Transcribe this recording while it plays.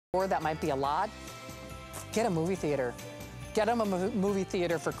or that might be a lot. Get a movie theater. Get them a movie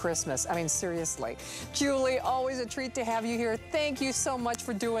theater for Christmas. I mean, seriously. Julie, always a treat to have you here. Thank you so much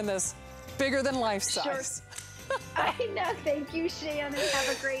for doing this. Bigger than life size. Sure. I know. Thank you, Shannon.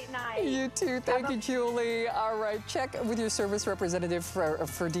 Have a great night. You too. Thank you, Julie. All right. Check with your service representative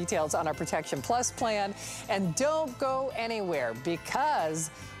for details on our Protection Plus plan. And don't go anywhere, because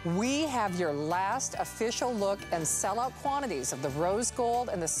we have your last official look and sellout quantities of the rose gold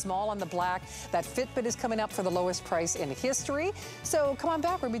and the small and the black. That Fitbit is coming up for the lowest price in history. So come on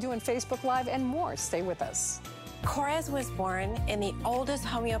back. We'll be doing Facebook Live and more. Stay with us. Korres was born in the oldest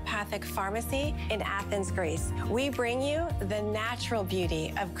homeopathic pharmacy in Athens, Greece. We bring you the natural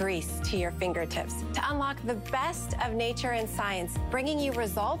beauty of Greece to your fingertips to unlock the best of nature and science, bringing you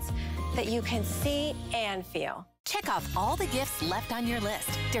results that you can see and feel. Check off all the gifts left on your list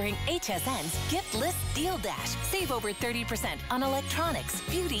during HSN's Gift List Deal Dash. Save over 30% on electronics,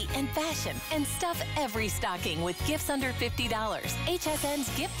 beauty, and fashion, and stuff every stocking with gifts under $50. HSN's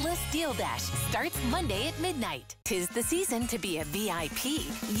Gift List Deal Dash starts Monday at midnight. 'Tis the season to be a VIP.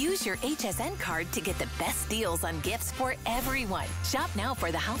 Use your HSN card to get the best deals on gifts for everyone. Shop now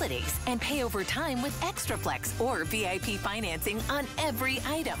for the holidays and pay over time with ExtraFlex or VIP financing on every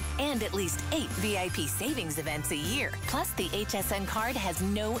item, and at least 8 VIP savings events a year. Plus, the HSN card has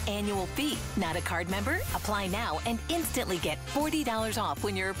no annual fee. Not a card member? Apply now and instantly get $40 off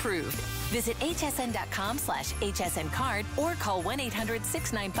when you're approved. Visit hsn.com/HSN card or call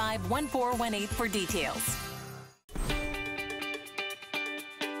 1-800-695-1418 for details.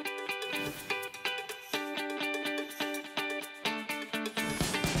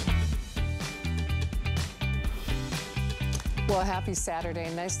 Well, happy Saturday.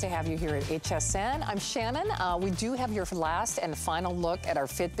 Nice to have you here at HSN. I'm Shannon. We do have your last and final look at our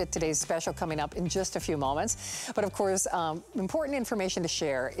Fitbit Today's Special coming up in just a few moments. But of course, important information to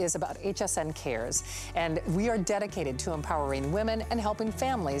share is about HSN Cares. And we are dedicated to empowering women and helping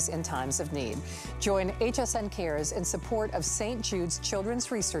families in times of need. Join HSN Cares in support of St. Jude's Children's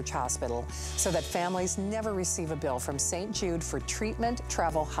Research Hospital so that families never receive a bill from St. Jude for treatment,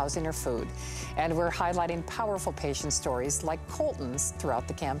 travel, housing, or food. And we're highlighting powerful patient stories like Colton's throughout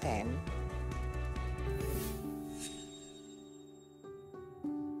the campaign.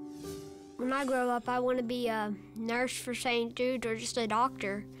 When I grow up, I want to be a nurse for St. Jude or just a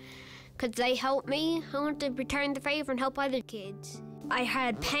doctor, because they help me. I want to return the favor and help other kids. I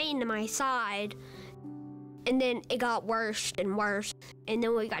had pain in my side, and then it got worse and worse. And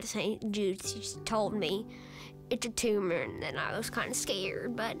then we got to St. Jude's, she told me it's a tumor, and then I was kind of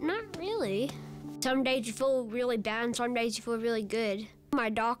scared, but not really. Some days you feel really bad, and some days you feel really good. My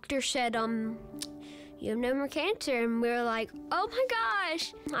doctor said, you have no more cancer, and we were like, oh my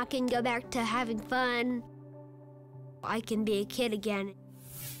gosh, I can go back to having fun. I can be a kid again.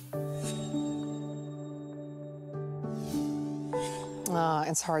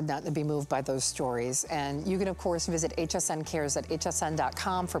 It's hard not to be moved by those stories. And you can, of course, visit HSN Cares at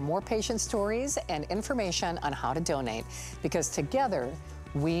hsn.com for more patient stories and information on how to donate, because together,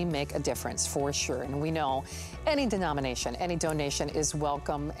 we make a difference for sure. And we know any denomination, any donation is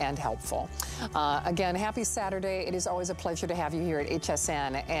welcome and helpful. Again, happy Saturday. It is always a pleasure to have you here at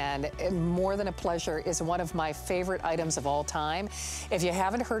HSN. And more than a pleasure is one of my favorite items of all time. If you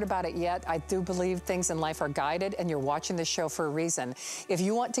haven't heard about it yet, I do believe things in life are guided, and you're watching this show for a reason. If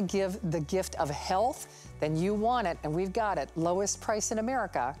you want to give the gift of health, then you want it, and we've got it. Lowest price in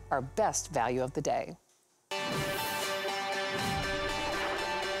America, our best value of the day.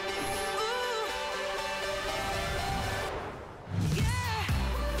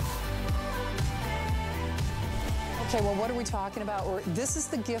 Okay, well, what are we talking about? This is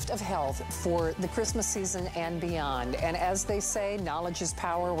the gift of health for the Christmas season and beyond. And as they say, knowledge is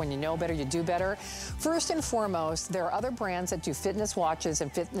power. When you know better, you do better. First and foremost, there are other brands that do fitness watches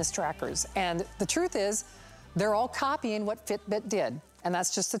and fitness trackers. And the truth is, they're all copying what Fitbit did. And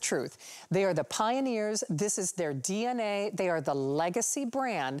that's just the truth. They are the pioneers. This is their DNA. They are the legacy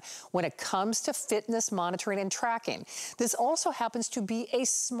brand when it comes to fitness monitoring and tracking. This also happens to be a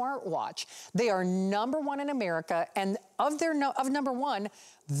smartwatch. They are #1 in America, and of number one,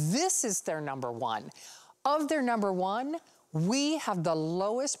 this is their #1. Of their #1, we have the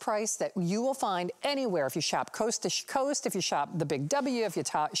lowest price that you will find anywhere. If you shop coast to coast, if you shop the Big W, if you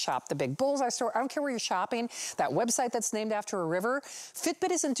shop the Big Bullseye store, I don't care where you're shopping, that website that's named after a river,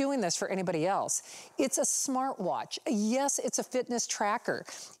 Fitbit isn't doing this for anybody else. It's a smartwatch. Yes, it's a fitness tracker.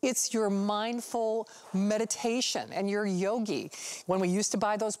 It's your mindful meditation and your yogi. When we used to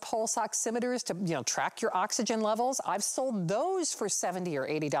buy those pulse oximeters to track your oxygen levels, I've sold those for $70 or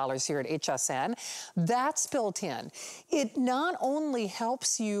 $80 here at HSN. That's built in. It not only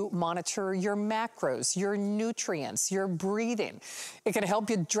helps you monitor your macros, your nutrients, your breathing, it can help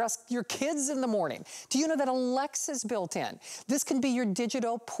you dress your kids in the morning. Do you know that Alexa's built in? This can be your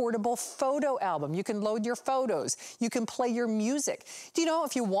digital portable photo album. You can load your photos. You can play your music. Do you know,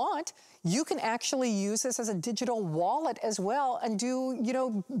 if you want, you can actually use this as a digital wallet as well and do, you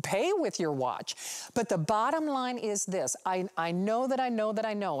know, pay with your watch. But the bottom line is this. I know that I know that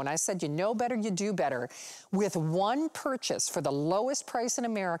I know. When I said you know better, you do better. With one purchase for the lowest price in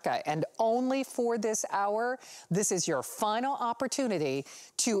America and only for this hour, this is your final opportunity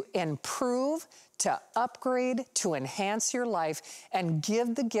to improve, to upgrade, to enhance your life, and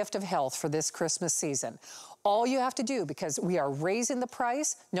give the gift of health for this Christmas season. All you have to do, because we are raising the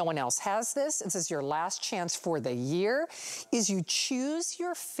price, no one else has this, this is your last chance for the year, is you choose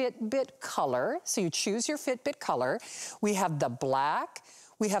your Fitbit color. So you choose your Fitbit color. We have the black,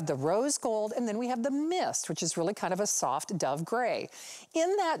 we have the rose gold, and then we have the mist, which is really kind of a soft dove gray.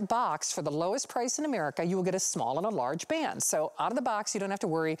 In that box, for the lowest price in America, you will get a small and a large band. So out of the box, you don't have to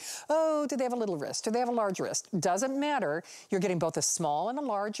worry, oh, do they have a little wrist? Do they have a large wrist? Doesn't matter. You're getting both a small and a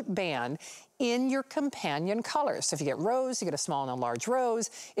large band in your companion colors. So if you get rose, you get a small and a large rose.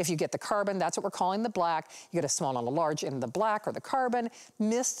 If you get the carbon, that's what we're calling the black, you get a small and a large in the black or the carbon.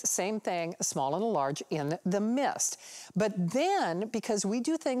 Mist, same thing, a small and a large in the mist. But then, because we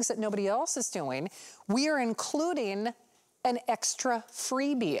do things that nobody else is doing, we are including an extra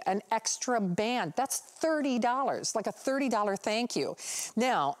freebie, an extra band. That's $30, like a $30 thank you.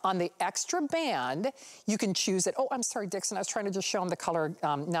 Now, on the extra band, you can choose it. Oh, I'm sorry, Dixon, I was trying to just show them the color,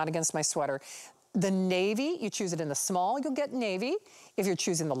 not against my sweater. The navy, you choose it in the small, you'll get navy. If you're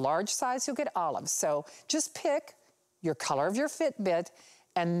choosing the large size, you'll get olive. So just pick your color of your Fitbit,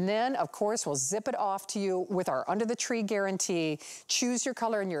 and then, of course, we'll zip it off to you with our Under the Tree guarantee. Choose your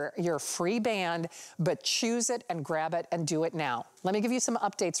color and your free band, but choose it and grab it and do it now. Let me give you some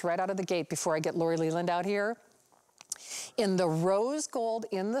updates right out of the gate before I get Lori Leland out here. In the rose gold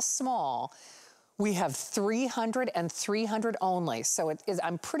in the small, we have 300 and 300 only. So it is,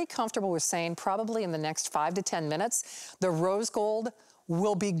 I'm pretty comfortable with saying probably in the next 5 to 10 minutes, the rose gold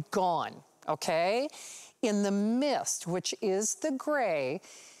will be gone, okay? In the mist, which is the gray,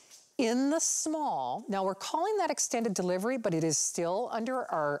 in the small, now we're calling that extended delivery, but it is still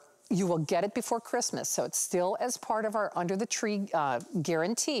under our, you will get it before Christmas, so it's still as part of our Under the Tree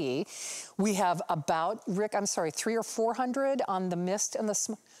guarantee. We have about, Rick, I'm sorry, 300 or 400 on the mist and the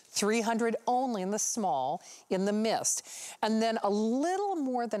small. 300 only in the small, in the mist. And then a little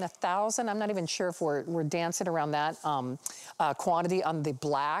more than 1,000, I'm not even sure if we're dancing around that quantity on the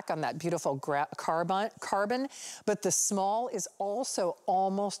black, on that beautiful carbon, but the small is also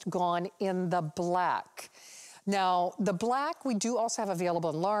almost gone in the black. Now, the black, we do also have available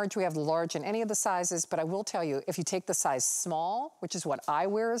in large. We have the large in any of the sizes, but I will tell you, if you take the size small, which is what I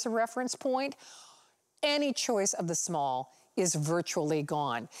wear as a reference point, any choice of the small is virtually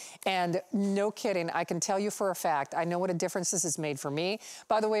gone. And no kidding, I can tell you for a fact, I know what a difference this has made for me.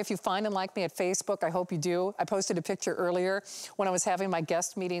 By the way, if you find and like me at Facebook, I hope you do. I posted a picture earlier when I was having my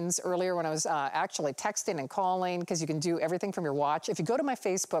guest meetings earlier, when I was actually texting and calling, because you can do everything from your watch. If you go to my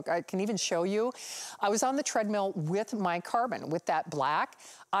Facebook, I can even show you. I was on the treadmill with my carbon, with that black.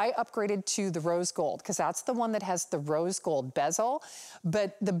 I upgraded to the rose gold because that's the one that has the rose gold bezel.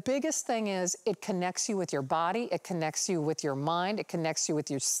 But the biggest thing is it connects you with your body. It connects you with your mind. It connects you with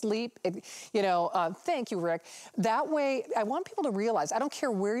your sleep. Thank you, Rick. That way, I want people to realize, I don't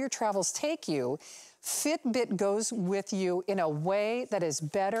care where your travels take you, Fitbit goes with you in a way that is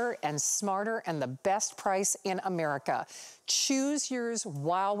better and smarter and the best price in America. Choose yours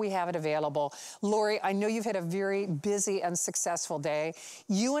while we have it available. Lori, I know you've had a very busy and successful day.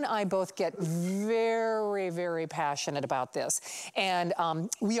 You and I both get very, very passionate about this. And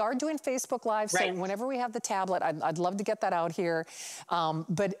we are doing Facebook Live, so whenever we have the tablet, I'd love to get that out here.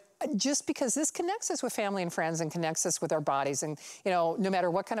 But just because this connects us with family and friends and connects us with our bodies, and no matter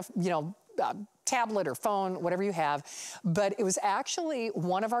what kind of, tablet or phone, whatever you have. But it was actually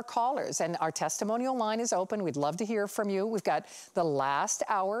one of our callers, and our testimonial line is open. We'd love to hear from you. We've got the last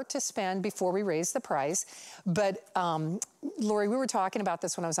hour to spend before we raise the price. But Lori, we were talking about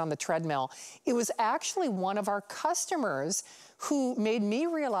this when I was on the treadmill. It was actually one of our customers who made me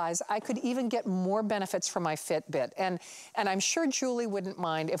realize I could even get more benefits from my Fitbit. And I'm sure Julie wouldn't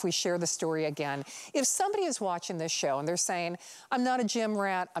mind if we share the story again. If somebody is watching this show and they're saying, I'm not a gym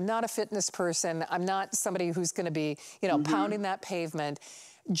rat, I'm not a fitness person, I'm not somebody who's gonna be, pounding that pavement.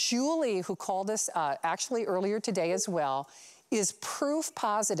 Julie, who called us actually earlier today as well, is proof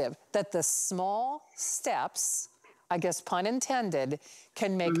positive that the small steps, I guess pun intended,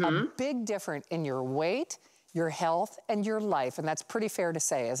 can make a big difference in your weight, your health, and your life. And that's pretty fair to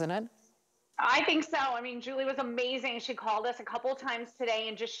say, isn't it? I think so. I mean, Julie was amazing. She called us a couple times today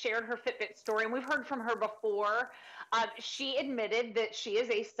and just shared her Fitbit story. And we've heard from her before. She admitted that she is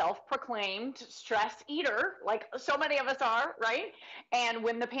a self-proclaimed stress eater, like so many of us are, right? And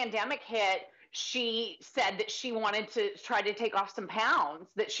when the pandemic hit, she said that she wanted to try to take off some pounds,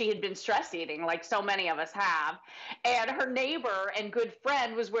 that she had been stress eating, like so many of us have. And her neighbor and good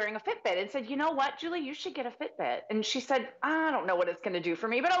friend was wearing a Fitbit and said, you know what, Julie, you should get a Fitbit. And she said, I don't know what it's going to do for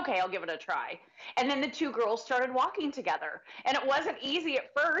me, but okay, I'll give it a try. And then the two girls started walking together. And it wasn't easy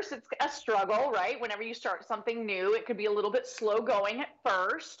at first. It's a struggle, right? Whenever you start something new, it could be a little bit slow going at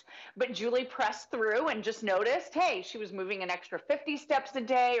first. But Julie pressed through and just noticed, hey, she was moving an extra 50 steps a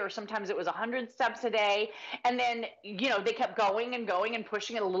day, or sometimes it was 100 steps a day. And then, you know, they kept going and going and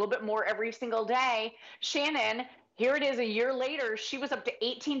pushing it a little bit more every single day. Shannon, here it is a year later, she was up to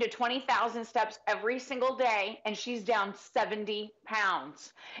 18 to 20,000 steps every single day, and she's down 70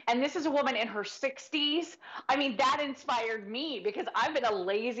 pounds. And this is a woman in her 60s. I mean, that inspired me because I've been a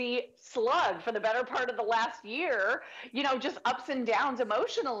lazy slug for the better part of the last year, you know, just ups and downs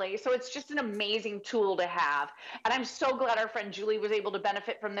emotionally. So it's just an amazing tool to have. And I'm so glad our friend Julie was able to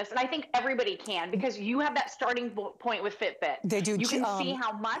benefit from this. And I think everybody can, because you have that starting point with Fitbit. They do. You can see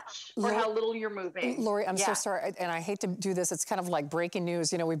how much or how little you're moving. Lori, I'm so sorry. And I hate to do this. It's kind of like breaking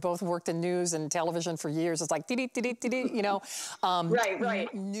news. You know, we both worked in news and television for years. It's like, you know.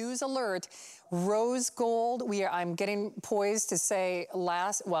 Right. News alert. Rose gold, I'm getting poised to say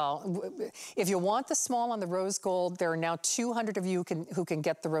if you want the small on the rose gold, there are now 200 of you who can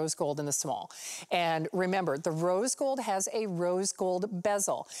get the rose gold in the small. And remember, the rose gold has a rose gold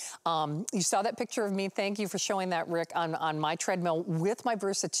bezel. You saw that picture of me, thank you for showing that, Rick, on my treadmill with my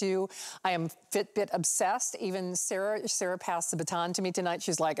Versa 2. I am Fitbit obsessed. Even Sarah passed the baton to me tonight.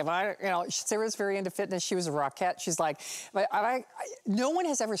 She's like, Sarah's very into fitness. She was a rockette. She's like, no one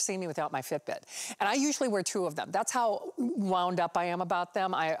has ever seen me without my Fitbit. And I usually wear 2 of them. That's how wound up I am about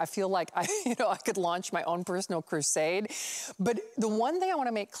them. I feel like I could launch my own personal crusade. But the one thing I want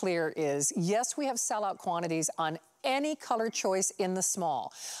to make clear is, yes, we have sellout quantities on any color choice in the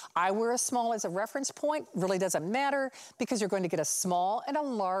small. I wear a small as a reference point. Really doesn't matter, because you're going to get a small and a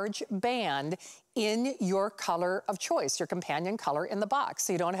large band in your color of choice, your companion color in the box.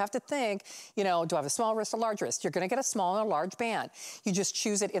 So you don't have to think, do I have a small wrist or large wrist? You're gonna get a small and a large band. You just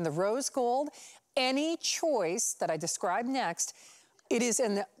choose it in the rose gold. Any choice that I describe next, it is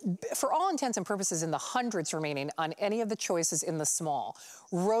for all intents and purposes, in the hundreds remaining on any of the choices in the small.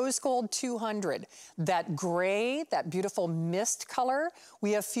 Rose gold 200, that gray, that beautiful mist color,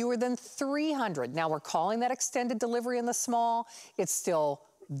 we have fewer than 300. Now we're calling that extended delivery in the small. It's still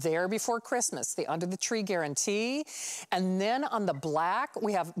there before Christmas, the under the tree guarantee. And then on the black,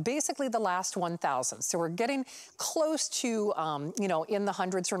 we have basically the last 1,000. So we're getting close to, in the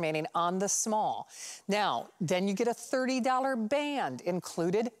hundreds remaining on the small. Now, then you get a $30 band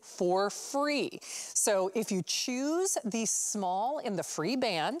included for free. So if you choose the small in the free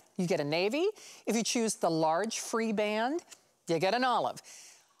band, you get a navy. If you choose the large free band, you get an olive.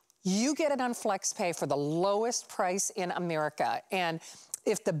 You get it on FlexPay for the lowest price in America. And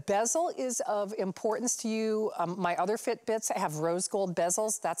if the bezel is of importance to you, my other Fitbits have rose gold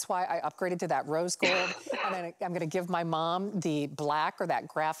bezels. That's why I upgraded to that rose gold. And then I'm gonna give my mom the black or that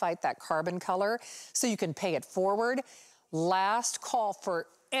graphite, that carbon color, so you can pay it forward. Last call for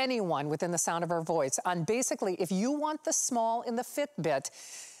anyone within the sound of our voice on basically, if you want the small in the Fitbit,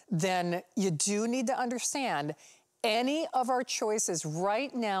 then you do need to understand any of our choices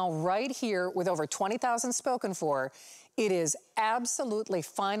right now, right here, with over 20,000 spoken for, it is absolutely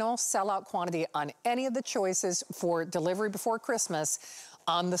final sellout quantity on any of the choices for delivery before Christmas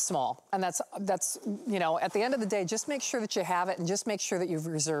on the small. And that's at the end of the day, just make sure that you have it and just make sure that you've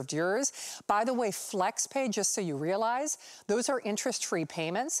reserved yours. By the way, FlexPay, just so you realize, those are interest-free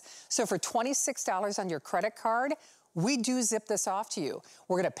payments. So for $26 on your credit card, we do zip this off to you.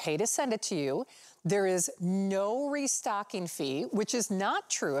 We're gonna pay to send it to you. There is no restocking fee, which is not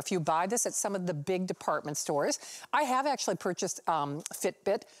true if you buy this at some of the big department stores. I have actually purchased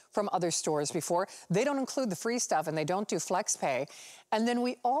Fitbit from other stores before. They don't include the free stuff and they don't do FlexPay. And then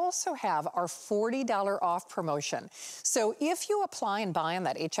we also have our $40 off promotion. So if you apply and buy on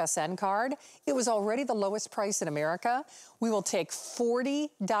that HSN card, it was already the lowest price in America. We will take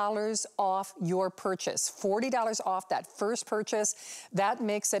 $40 off your purchase, $40 off that first purchase. That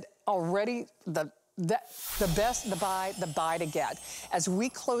makes it already the best, the buy to get. As we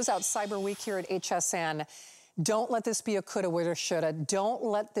close out Cyber Week here at HSN, don't let this be a coulda, woulda, shoulda. Don't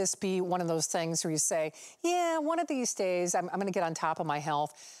let this be one of those things where you say, yeah, one of these days I'm gonna get on top of my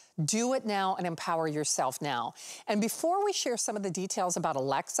health. Do it now and empower yourself now. And before we share some of the details about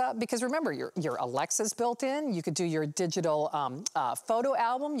Alexa, because remember, your Alexa's built in. You could do your digital photo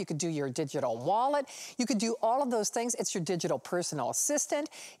album. You could do your digital wallet. You could do all of those things. It's your digital personal assistant.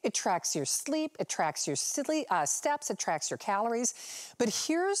 It tracks your sleep. It tracks your steps. It tracks your calories. But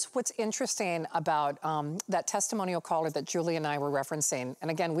here's what's interesting about that testimonial caller that Julie and I were referencing. And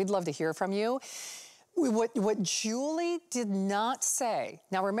again, we'd love to hear from you. What Julie did not say,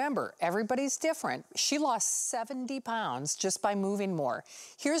 now remember, everybody's different. She lost 70 pounds just by moving more.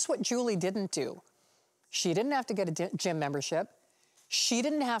 Here's what Julie didn't do. She didn't have to get a gym membership. She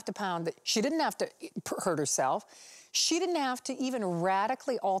didn't have to she didn't have to hurt herself. She didn't have to even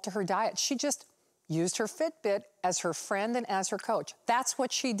radically alter her diet. She just used her Fitbit as her friend and as her coach. That's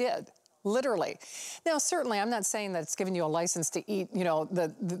what she did. Literally. Now, certainly, I'm not saying that it's giving you a license to eat, you know,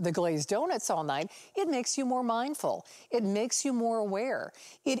 the glazed donuts all night. It makes you more mindful. It makes you more aware.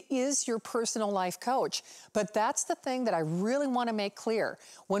 It is your personal life coach. But that's the thing that I really want to make clear.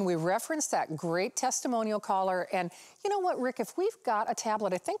 When we reference that great testimonial caller, and you know what, Rick, if we've got a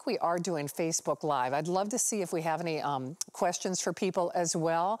tablet, I think we are doing Facebook Live. I'd love to see if we have any questions for people as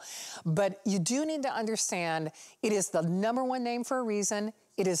well. But you do need to understand it is the #1 name for a reason.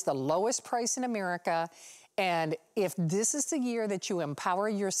 It is the lowest price in America. And if this is the year that you empower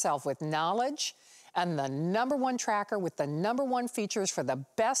yourself with knowledge and the #1 tracker with the #1 features for the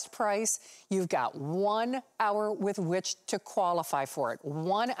best price, you've got 1 hour with which to qualify for it.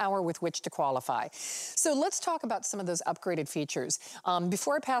 1 hour with which to qualify. So let's talk about some of those upgraded features.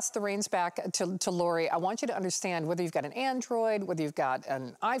 Before I pass the reins back to Lori, I want you to understand whether you've got an Android, whether you've got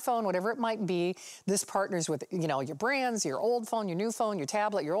an iPhone, whatever it might be, this partners with, you know, your brands, your old phone, your new phone, your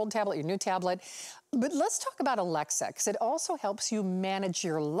tablet, your old tablet, your new tablet. But let's talk about Alexa, because it also helps you manage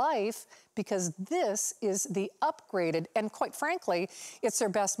your life, because this is the upgraded, and quite frankly, it's their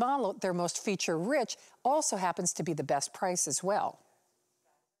best model, their most feature-rich, also happens to be the best price as well.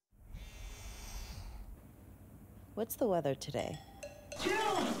 What's the weather today? Alexa,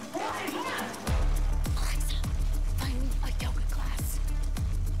 Find me a yoga class.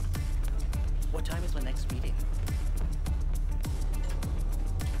 what time is my next meeting?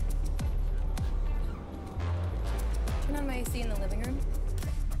 Turn on my AC in the living room.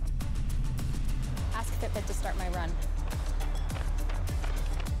 Ask Fitbit to start my run.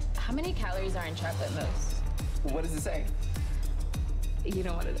 How many calories are in chocolate mousse? What does it say? You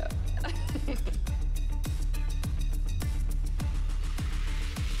don't want to know.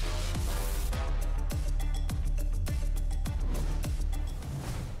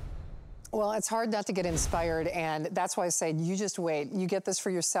 Well, it's hard not to get inspired, and that's why I say you just wait. You get this for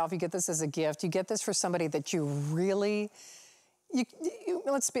yourself. You get this as a gift. You get this for somebody that you really,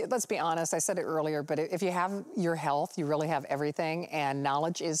 let's be honest. I said it earlier, but if you have your health, you really have everything, and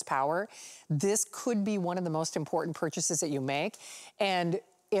knowledge is power. This could be one of the most important purchases that you make, and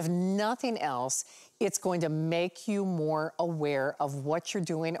if nothing else, it's going to make you more aware of what you're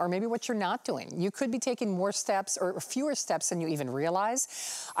doing or maybe what you're not doing. You could be taking more steps or fewer steps than you even realize.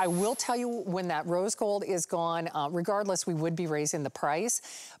 I will tell you, when that rose gold is gone, regardless, we would be raising the price.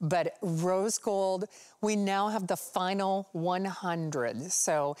 But rose gold, we now have the final 100.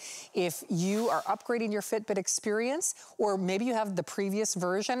 So if you are upgrading your Fitbit experience, or maybe you have the previous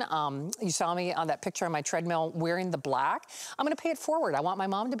version, you saw me on that picture on my treadmill wearing the black, I'm gonna pay it forward. I want my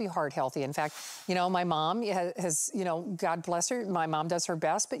mom to be heart healthy. In fact, you know, my mom has, you know, God bless her, my mom does her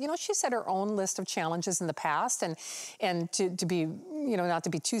best, but, you know, she set her own list of challenges in the past, and to be, you know, not to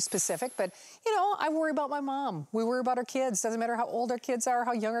be too specific, but, you know, I worry about my mom. We worry about our kids. Doesn't matter how old our kids are,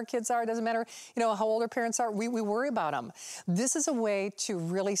 how young our kids are. Doesn't matter, you know, how old our parents are. We worry about them. This is a way to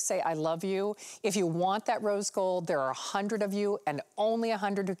really say, I love you. If you want that rose gold, there are 100 of you, and only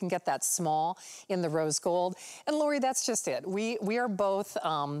 100 who can get that small in the rose gold. And Lori, that's just it. We are both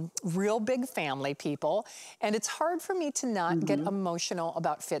real big family people, and it's hard for me to not get emotional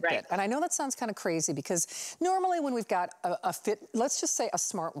about Fitbit. Right. And I know that sounds kind of crazy, because normally when we've got a let's just say a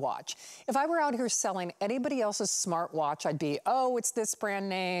smartwatch. If I were out here selling anybody else's smartwatch, I'd be, oh, it's this brand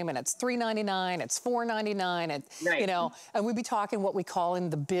name, and it's $399, it's $499, and you know, and we'd be talking what we call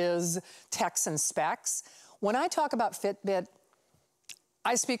in the biz techs and specs. When I talk about Fitbit,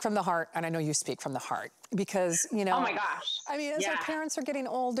 I speak from the heart, and I know you speak from the heart, because, you know, Oh my gosh. I mean, as our parents are getting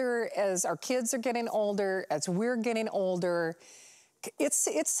older, as our kids are getting older, as we're getting older, it's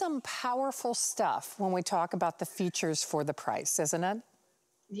some powerful stuff when we talk about the features for the price, isn't it?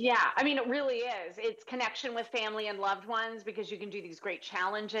 Yeah, I mean, it really is. It's connection with family and loved ones because you can do these great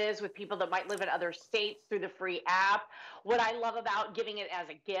challenges with people that might live in other states through the free app. What I love about giving it as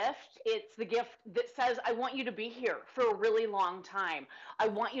a gift, it's the gift that says, I want you to be here for a really long time. I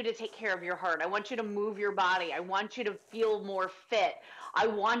want you to take care of your heart. I want you to move your body. I want you to feel more fit. I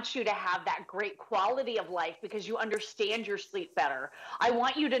want you to have that great quality of life because you understand your sleep better. I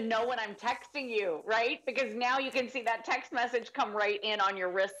want you to know when I'm texting you, right? Because now you can see that text message come right in on your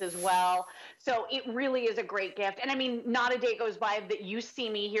wrist as well. So it really is a great gift. And I mean, not a day goes by that you see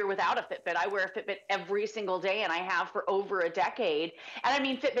me here without a Fitbit. I wear a Fitbit every single day, and I have for over a decade. And I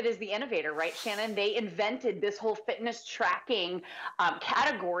mean, Fitbit is the innovator, right, Shannon? They invented this whole fitness tracking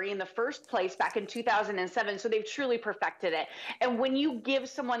category in the first place back in 2007. So they've truly perfected it. And when you give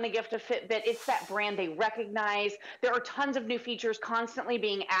someone the gift of Fitbit, it's that brand they recognize. There are tons of new features constantly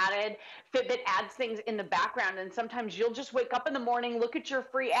being added. Fitbit adds things in the background, and sometimes you'll just wake up in the morning, look at your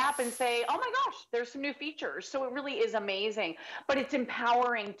free app and say, oh my gosh, there's some new features. So it really is amazing, but it's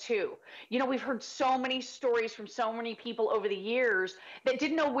empowering too. You know, we've heard so many stories from so many people over the years that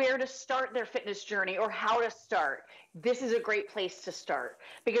didn't know where to start their fitness journey or how to start. This is a great place to start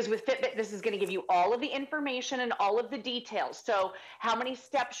because with Fitbit, this is going to give you all of the information and all of the details. So how many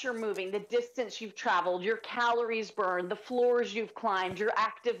steps you're moving, the distance you've traveled, your calories burned, the floors you've climbed, your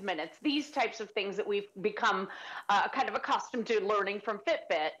active minutes, these types of things that we've become kind of accustomed to learning from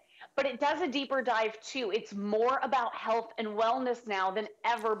Fitbit. But it does a deeper dive too. It's more about health and wellness now than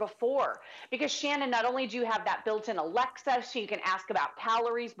ever before. Because Shannon, not only do you have that built-in Alexa, so you can ask about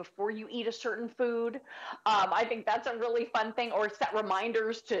calories before you eat a certain food. I think that's a really fun thing, or set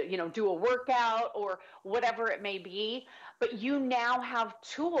reminders to, you know, do a workout or whatever it may be. But you now have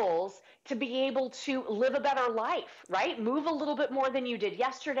tools to be able to live a better life, right? Move a little bit more than you did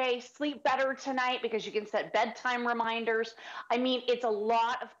yesterday, sleep better tonight because you can set bedtime reminders. I mean, it's a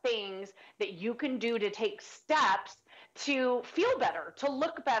lot of things that you can do to take steps to feel better, to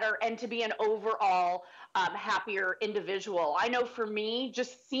look better, and to be an overall happier individual. I know for me,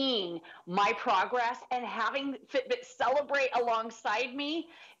 just seeing my progress and having Fitbit celebrate alongside me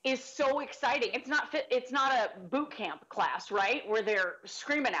is so exciting. It's not a boot camp class, right? Where they're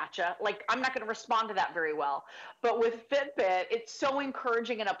screaming at you. Like, I'm not going to respond to that very well. But with Fitbit, it's so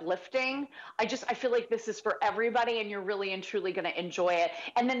encouraging and uplifting. I feel like this is for everybody, and you're really and truly going to enjoy it.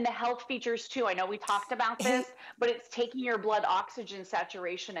 And then the health features too. I know we talked about this, but it's taking your blood oxygen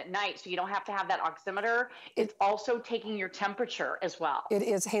saturation at night, so you don't have to have that oximeter. It's also taking your temperature as well. It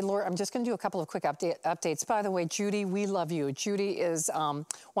is. Hey, Laura, I'm just going to do a couple of quick updates. By the way, Judy, we love you. Judy is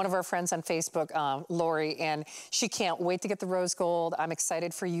one of our friends on Facebook, Lori, and she can't wait to get the rose gold. I'm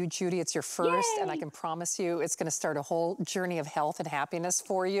excited for you, Judy. It's your first, Yay! and I can promise you it's going to start a whole journey of health and happiness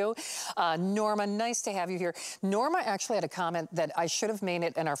for you. Norma, nice to have you here. Norma actually had a comment that I should have made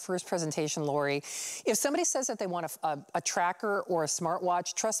it in our first presentation, Lori. If somebody says that they want a tracker or a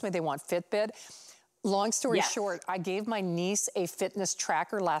smartwatch, trust me, they want Fitbit. Long story short, I gave my niece a fitness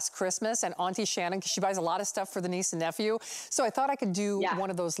tracker last Christmas, and Auntie Shannon, because she buys a lot of stuff for the niece and nephew, so I thought I could do one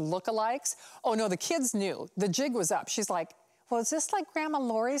of those lookalikes. Oh no, the kids knew. The jig was up. She's like, well, is this like Grandma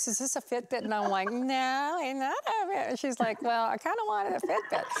Lori's? Is this a Fitbit? And I'm like, no, ain't not a Fitbit. And she's like, well, I kind of wanted a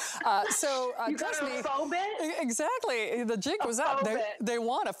Fitbit. You got a Fitbit? Exactly. The jig was up. They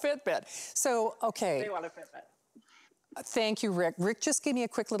want a Fitbit. So, okay. They want a Fitbit. Thank you, Rick. Rick just gave me a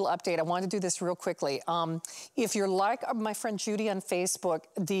quick little update. I want to do this real quickly. If you're like my friend Judy on Facebook,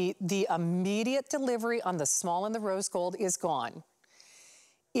 the immediate delivery on the small and the rose gold is gone.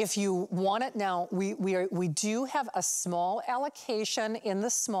 If you want it now, we do have a small allocation in the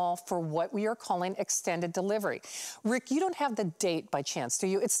small for what we are calling extended delivery. Rick, you don't have the date by chance, do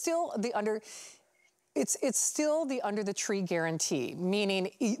you? It's still the under... It's still the under the tree guarantee,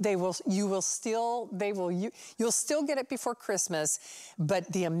 meaning you'll still get it before Christmas,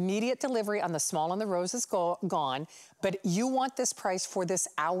 but the immediate delivery on the small and the rose is gone. But you want this price for this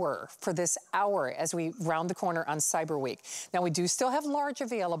hour as we round the corner on Cyber Week. Now we do still have large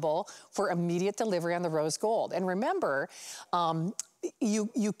available for immediate delivery on the rose gold. And remember,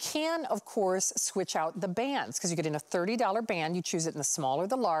 you can, of course, switch out the bands because you get in a $30 band. You choose it in the small or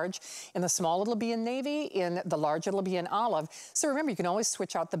the large. In the small, it'll be in navy. In the large, it'll be in olive. So remember, you can always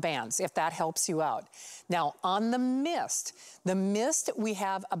switch out the bands if that helps you out. Now, on the mist, we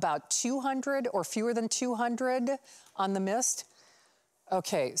have about 200 or fewer than 200 on the mist.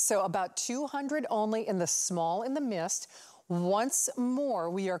 Okay, so about 200 only in the small in the mist. Once more,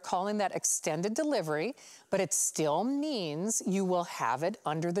 we are calling that extended delivery, but it still means you will have it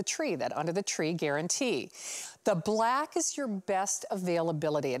under the tree, that under the tree guarantee. The black is your best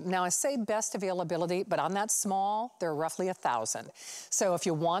availability. Now I say best availability, but on that small, there are roughly 1,000. So if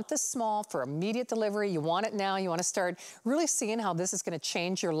you want the small for immediate delivery, you want it now, you want to start really seeing how this is going to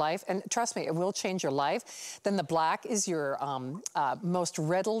change your life, and trust me, it will change your life, then the black is your most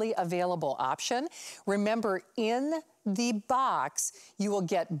readily available option. Remember, in the box, you will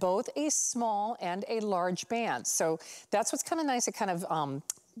get both a small and a large band. So that's what's kind of nice. It kind of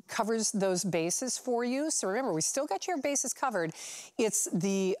covers those bases for you. So remember, we still got your bases covered. It's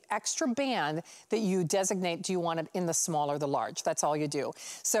the extra band that you designate, do you want it in the small or the large? That's all you do.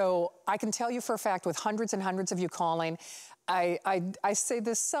 So I can tell you for a fact, with hundreds and hundreds of you calling, I say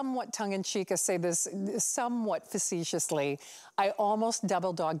this somewhat tongue-in-cheek, I say this somewhat facetiously, I almost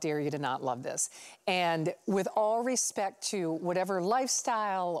double dog dare you to not love this. And with all respect to whatever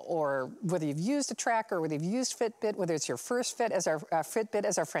lifestyle, or whether you've used a tracker, whether you've used Fitbit, whether it's your first Fitbit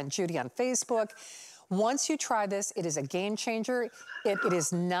as our friend Judy on Facebook, once you try this, it is a game changer. It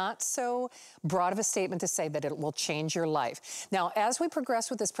is not so broad of a statement to say that it will change your life. Now, as we progress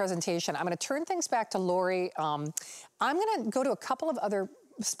with this presentation, I'm going to turn things back to Lori. I'm going to go to a couple of other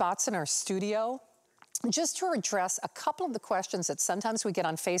spots in our studio just to address a couple of the questions that sometimes we get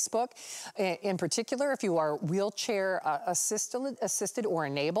on Facebook. In particular, if you are wheelchair assisted or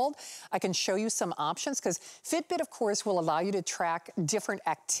enabled, I can show you some options, because Fitbit, of course, will allow you to track different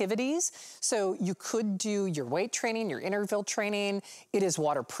activities. So you could do your weight training, your interval training. It is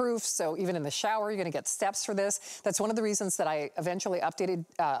waterproof, so even in the shower, you're gonna get steps for this. That's one of the reasons that I eventually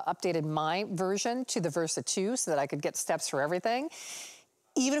updated my version to the Versa 2 so that I could get steps for everything.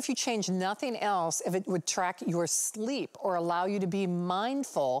 Even if you change nothing else, if it would track your sleep or allow you to be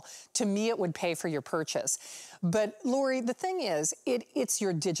mindful, to me, it would pay for your purchase. But Lori, the thing is, it's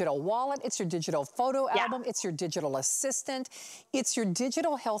your digital wallet, it's your digital photo album, it's your digital assistant, it's your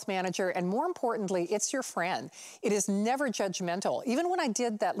digital health manager, and more importantly, it's your friend. It is never judgmental. Even when I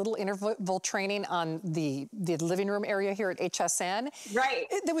did that little interval training on the living room area here at HSN,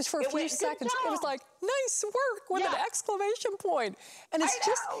 there was for a few seconds, it was like, nice work, with an exclamation point. And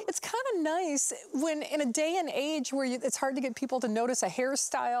it's kind of nice when in a day and age where it's hard to get people to notice a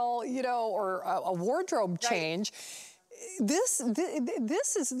hairstyle, you know, or a wardrobe change. This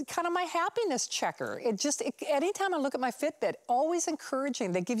is kind of my happiness checker. Anytime I look at my Fitbit, always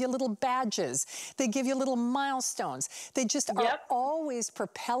encouraging. They give you little badges. They give you little milestones. They just are always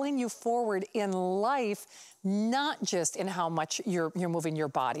propelling you forward in life, not just in how much you're moving your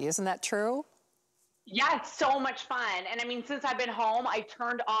body. Isn't that true? Yeah, it's so much fun. And I mean, since I've been home, I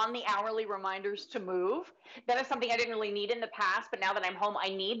turned on the hourly reminders to move. That is something I didn't really need in the past, but now that I'm home, I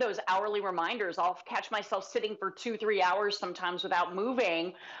need those hourly reminders. I'll catch myself sitting for 2-3 hours sometimes without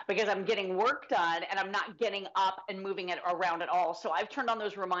moving because I'm getting work done and I'm not getting up and moving it around at all. So I've turned on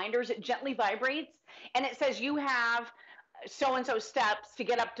those reminders. It gently vibrates and it says you have so-and-so steps to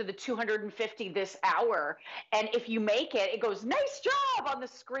get up to the 250 this hour. And if you make it, it goes, nice job on the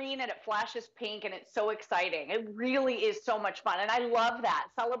screen, and it flashes pink, and it's so exciting. It really is so much fun. And I love that,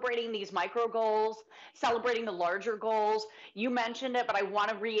 celebrating these micro goals, celebrating the larger goals. You mentioned it, but I want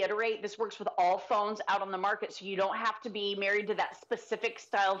to reiterate, this works with all phones out on the market. So you don't have to be married to that specific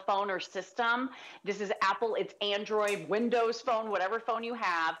style phone or system. This is Apple, it's Android, Windows phone, whatever phone you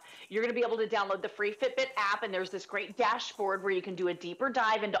have. You're going to be able to download the free Fitbit app, and there's this great dashboard where you can do a deeper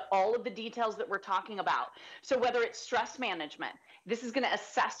dive into all of the details that we're talking about. So whether it's stress management, this is going to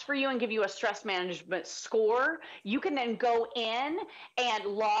assess for you and give you a stress management score. You can then go in and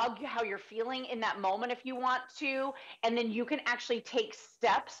log how you're feeling in that moment if you want to, and then you can actually take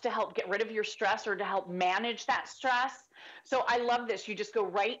steps to help get rid of your stress or to help manage that stress. So I love this. You just go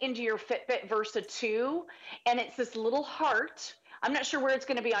right into your Fitbit Versa 2, and it's this little heart. I'm not sure where it's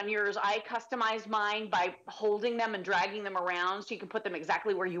going to be on yours. I customized mine by holding them and dragging them around so you can put them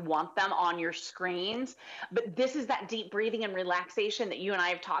exactly where you want them on your screens. But this is that deep breathing and relaxation that you and I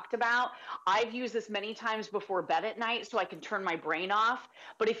have talked about. I've used this many times before bed at night so I can turn my brain off.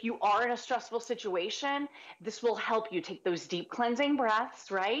 But if you are in a stressful situation, this will help you take those deep cleansing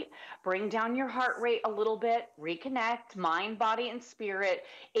breaths, right? Bring down your heart rate a little bit, reconnect mind, body, and spirit.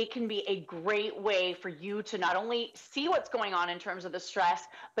 It can be a great way for you to not only see what's going on in terms of the stress,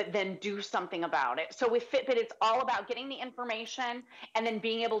 but then do something about it. So with Fitbit, it's all about getting the information and then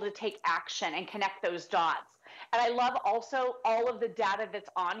being able to take action and connect those dots. And I love also all of the data that's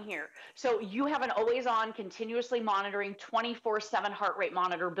on here. So you have an always on, continuously monitoring 24/7 heart rate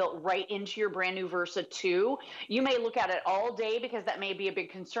monitor built right into your brand new Versa 2. You may look at it all day because that may be a big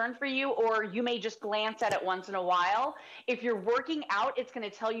concern for you, or you may just glance at it once in a while. If you're working out, it's going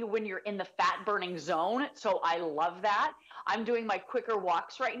to tell you when you're in the fat burning zone. So I love that. I'm doing my quicker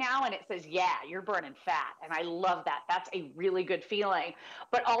walks right now and it says, yeah, you're burning fat. And I love that. That's a really good feeling.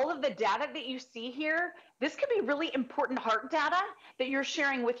 But all of the data that you see here, this could be really important heart data that you're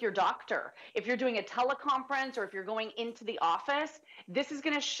sharing with your doctor. If you're doing a teleconference or if you're going into the office, this is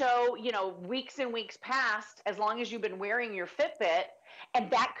going to show, you know, weeks and weeks past, as long as you've been wearing your Fitbit.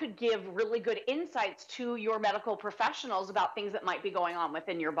 And that could give really good insights to your medical professionals about things that might be going on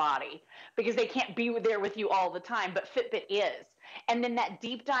within your body, because they can't be there with you all the time, but Fitbit is. And then that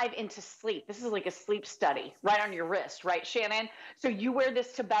deep dive into sleep. This is like a sleep study right on your wrist, right, Shannon? So you wear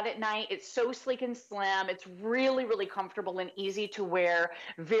this to bed at night. It's so sleek and slim. It's really, really comfortable and easy to wear.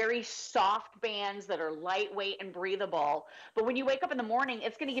 Very soft bands that are lightweight and breathable. But when you wake up in the morning,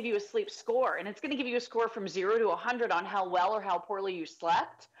 it's going to give you a sleep score, and it's going to give you a score from 0 to 100 on how well or how poorly you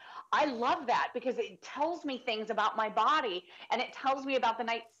slept. I love that because it tells me things about my body, and it tells me about the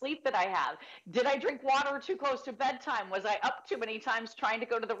night's sleep that I have. Did I drink water too close to bedtime? Was I up too many times trying to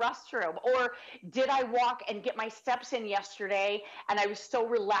go to the restroom? Or did I walk and get my steps in yesterday and I was so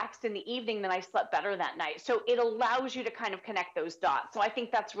relaxed in the evening that I slept better that night? So it allows you to kind of connect those dots. So I think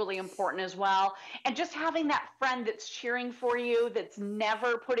that's really important as well. And just having that friend that's cheering for you, that's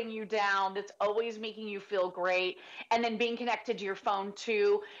never putting you down, that's always making you feel great, and then being connected to your phone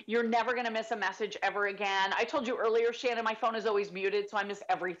too. You're never going to miss a message ever again. I told you earlier, Shannon, my phone is always muted, so I miss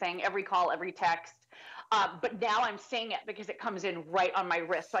everything, every call, every text. But now I'm seeing it because it comes in right on my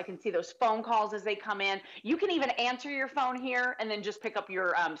wrist, so I can see those phone calls as they come in. You can even answer your phone here and then just pick up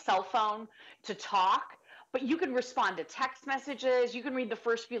your cell phone to talk. But you can respond to text messages. You can read the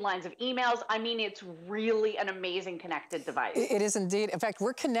first few lines of emails. I mean, it's really an amazing connected device. It is indeed. In fact,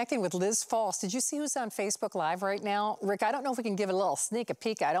 we're connecting with Liz False. Did you see who's on Facebook Live right now? Rick, I don't know if we can give a little sneak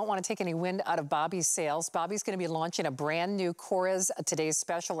peek. I don't want to take any wind out of Bobby's sails. Bobby's going to be launching a brand new Cora's Today's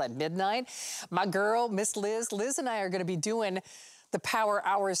Special at midnight. My girl, Miss Liz. Liz and I are going to be doing the power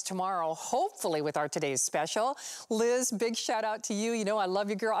hours tomorrow, hopefully with our Today's Special. Liz, big shout out to you. You know I love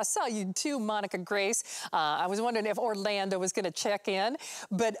you, girl. I saw you too, Monica Grace. I was wondering if Orlando was going to check in,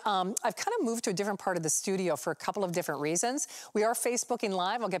 but I've kind of moved to a different part of the studio for a couple of different reasons. We are Facebooking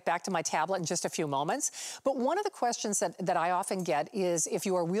Live. I'll get back to my tablet in just a few moments. But one of the questions that I often get is if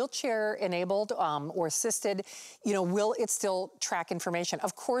you are wheelchair enabled or assisted, you know, will it still track information?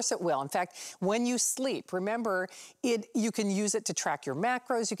 Of course it will. In fact, when you sleep, remember, you can use it to track your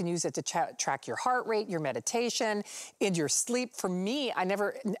macros. You can use it to track your heart rate, your meditation, in your sleep. For me, I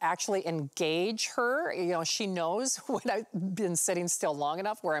never actually engage her. You know, she knows when I've been sitting still long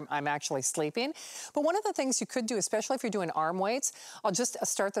enough where I'm actually sleeping. But one of the things you could do, especially if you're doing arm weights, I'll just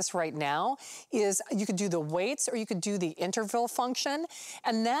start this right now, is you could do the weights or you could do the interval function.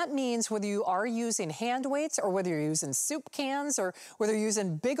 And that means whether you are using hand weights or whether you're using soup cans or whether you're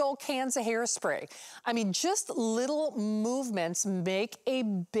using big old cans of hairspray. I mean, just little movements make a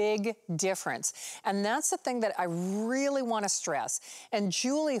big difference. And that's the thing that I really want to stress. And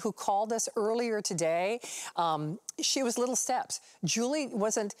Julie, who called us earlier today, she was little steps. Julie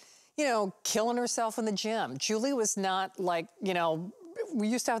wasn't, you know, killing herself in the gym. Julie was not like, you know, we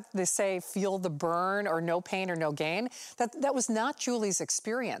used to have to say, feel the burn or no pain or no gain. That was not Julie's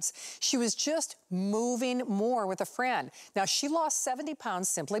experience. She was just moving more with a friend. Now, she lost 70 pounds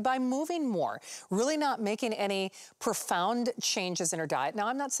simply by moving more, really not making any profound changes in her diet. Now,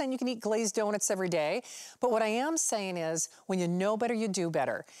 I'm not saying you can eat glazed donuts every day, but what I am saying is when you know better, you do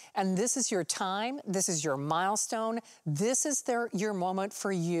better. And this is your time. This is your milestone. This is your moment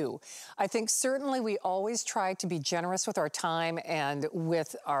for you. I think certainly we always try to be generous with our time and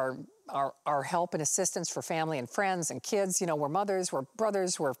with our help and assistance for family and friends and kids. You know, we're mothers, we're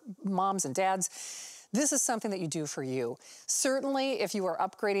brothers, we're moms and dads. This is something that you do for you. Certainly, if you are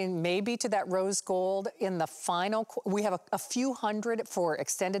upgrading maybe to that rose gold in the final, we have a few hundred for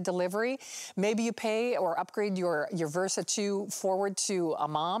extended delivery. Maybe you pay or upgrade your Versa 2 forward to a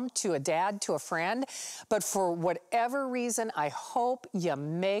mom, to a dad, to a friend. But for whatever reason, I hope you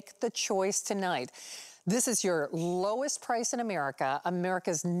make the choice tonight. This is your lowest price in America,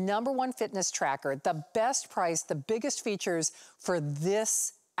 America's #1 fitness tracker, the best price, the biggest features for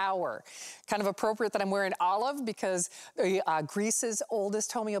this power. Kind of appropriate that I'm wearing olive because Greece's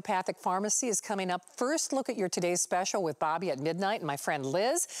oldest homeopathic pharmacy is coming up. First, look at your today's special with Bobby at midnight and my friend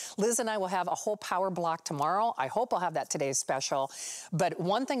Liz. Liz and I will have a whole power block tomorrow. I hope I'll have that today's special. But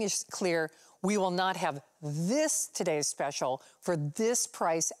one thing is clear, we will not have this today's special for this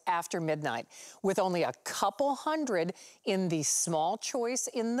price after midnight. With only a couple hundred in the small choice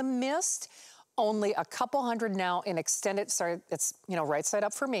in the mist, only a couple hundred now in extended, sorry, it's, you know, right side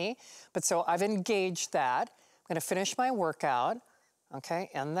up for me, but so I've engaged that. I'm gonna finish my workout, okay,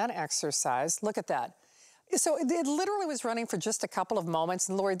 and that exercise. Look at that. So it literally was running for just a couple of moments,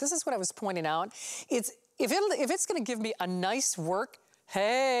 and Lori, this is what I was pointing out. If it's gonna give me a nice work,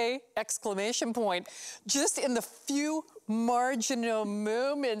 hey, exclamation point, just in the few marginal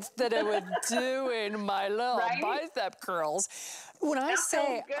movements that I would do in my little bicep curls. When I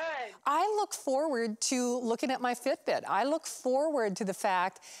say, I look forward to looking at my Fitbit. I look forward to the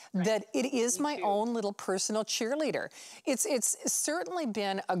fact that it is my own little personal cheerleader. It's certainly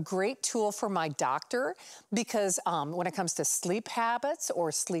been a great tool for my doctor because when it comes to sleep habits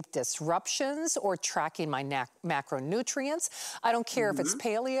or sleep disruptions or tracking my macronutrients, I don't care if it's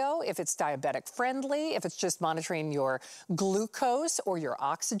paleo, if it's diabetic friendly, if it's just monitoring your glucose or your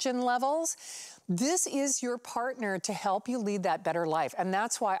oxygen levels. This is your partner to help you lead that better life. And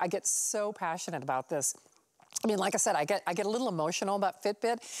that's why I get so passionate about this. I mean, like I said, I get a little emotional about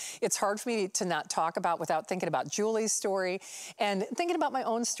Fitbit. It's hard for me to not talk about without thinking about Julie's story and thinking about my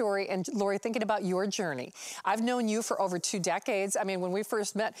own story and Lori, thinking about your journey. I've known you for over 2 decades. I mean, when we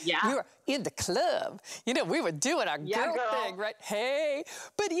first met, we were in the club. You know, we were doing our girl thing, right? Hey,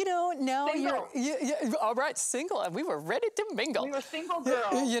 but you know, now you're all right, single, and we were ready to mingle. We were single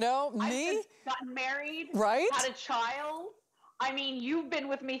girls. You know, me? I've gotten married, right? Had a child. I mean, you've been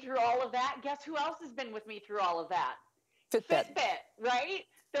with me through all of that. Guess who else has been with me through all of that? Fitbit, right?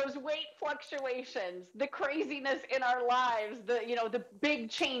 Those weight fluctuations, the craziness in our lives, the big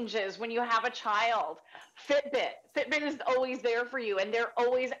changes when you have a child. Fitbit is always there for you, and they're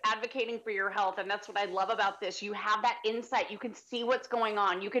always advocating for your health, and that's what I love about this. You have that insight. You can see what's going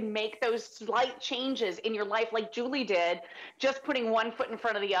on. You can make those slight changes in your life like Julie did, just putting one foot in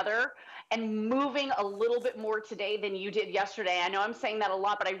front of the other and moving a little bit more today than you did yesterday. I know I'm saying that a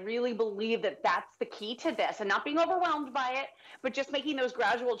lot, but I really believe that that's the key to this, and not being overwhelmed by it, but just making those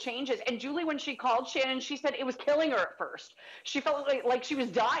gradual changes. And Julie, when she called Shannon, she said it was killing her at first. She felt like she was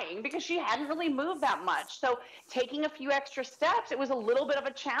dying because she hadn't really moved that much. So taking a few extra steps, it was a little bit of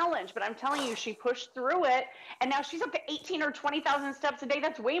a challenge, but I'm telling you, she pushed through it, and now she's up to 18 or 20,000 steps a day.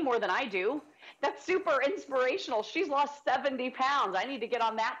 That's way more than I do. That's super inspirational. She's lost 70 pounds. I need to get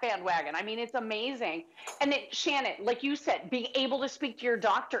on that bandwagon. I mean, it's amazing. And then, Shannon, like you said, being able to speak to your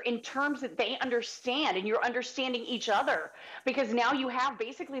doctor in terms that they understand and you're understanding each other, because now you have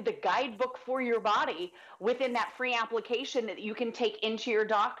basically the guidebook for your body within that free application that you can take into your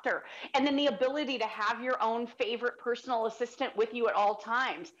doctor. And then the ability to have your own favorite personal assistant with you at all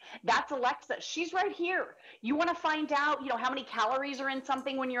times. That's Alexa. She's right here. You want to find out, how many calories are in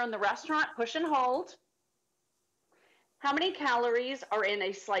something when you're in the restaurant? Push and hold. How many calories are in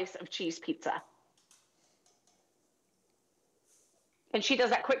a slice of cheese pizza? And she does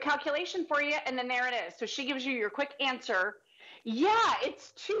that quick calculation for you, and then there it is. So she gives you your quick answer. Yeah,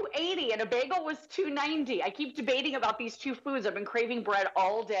 it's 280, and a bagel was 290. I keep debating about these two foods. I've been craving bread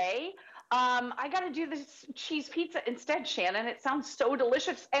all day. I got to do this cheese pizza instead, Shannon. It sounds so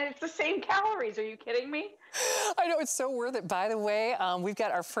delicious, and it's the same calories. Are you kidding me? I know, it's so worth it. By the way, we've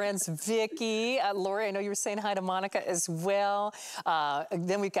got our friends Vicky, Lori, I know you were saying hi to Monica as well.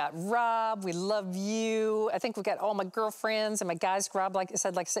 Then we've got Rob, we love you. I think we've got all my girlfriends and my guys, Rob, like I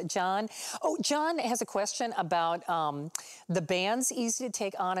said, John. Oh, John has a question about the bands easy to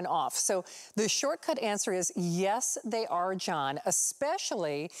take on and off. So the shortcut answer is yes, they are, John,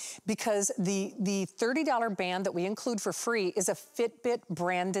 especially because the $30 band that we include for free is a Fitbit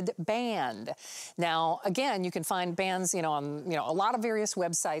branded band. Now, again, you can find bands, on, a lot of various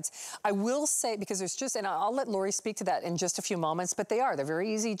websites. I will say, because there's just, and I'll let Lori speak to that in just a few moments, but they're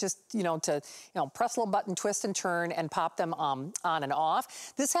very easy just, to, press a little button, twist and turn and pop them on and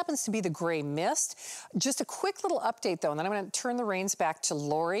off. This happens to be the Gray Mist. Just a quick little update though, and then I'm going to turn the reins back to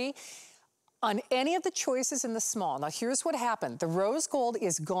Lori. On any of the choices in the small, now here's what happened. The rose gold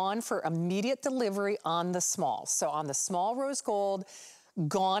is gone for immediate delivery on the small. So on the small rose gold,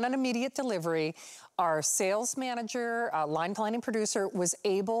 gone on immediate delivery. Our sales manager, line planning producer, was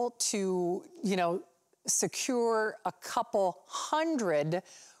able to, secure a couple hundred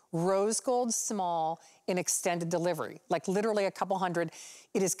rose gold small in extended delivery, like literally a couple hundred.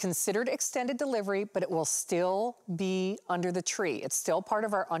 It is considered extended delivery, but it will still be under the tree. It's still part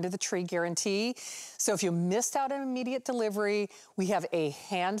of our under the tree guarantee. So if you missed out on immediate delivery, we have a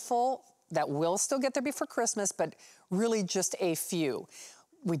handful that will still get there before Christmas, but really just a few.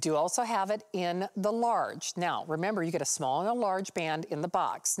 We do also have it in the large. Now, remember, you get a small and a large band in the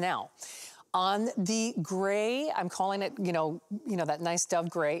box. Now, on the gray, I'm calling it, that nice dove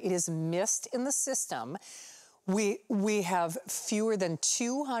gray, it is missed in the system. We have fewer than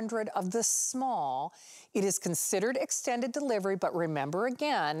 200 of the small. It is considered extended delivery, but remember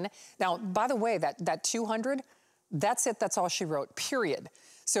again, now, by the way, that 200, that's it, that's all she wrote, period.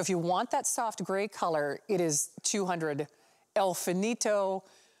 So if you want that soft gray color, it is 200 El Finito,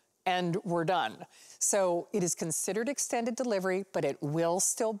 and we're done. So it is considered extended delivery, but it will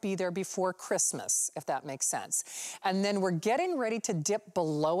still be there before Christmas, if that makes sense. And then we're getting ready to dip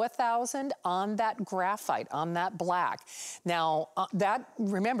below 1,000 on that graphite, on that black. Now,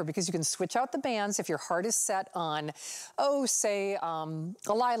 remember, because you can switch out the bands if your heart is set on, say,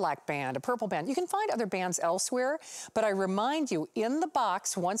 a lilac band, a purple band. You can find other bands elsewhere, but I remind you, in the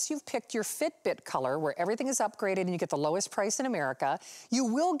box, once you've picked your Fitbit color, where everything is upgraded and you get the lowest price in America, you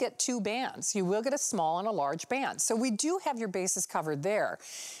will get 2 bands. You will get a small and a large band. So we do have your bases covered there.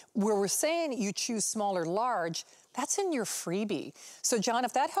 Where we're saying you choose small or large, that's in your freebie. So John,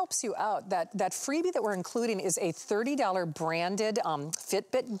 if that helps you out, that freebie that we're including is a $30 branded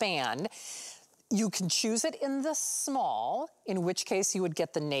Fitbit band. You can choose it in the small, in which case you would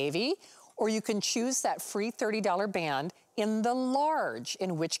get the navy, or you can choose that free $30 band in the large,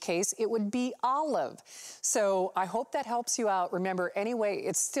 in which case it would be olive. So I hope that helps you out. Remember, anyway,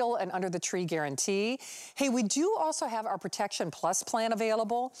 it's still an under the tree guarantee. Hey, we do also have our Protection Plus plan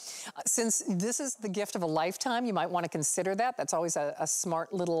available. Since this is the gift of a lifetime, you might want to consider that. That's always a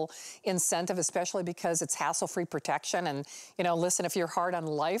smart little incentive, especially because it's hassle-free protection. And, listen, if you're hard on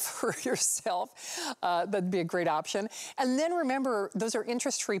life for yourself, that'd be a great option. And then remember, those are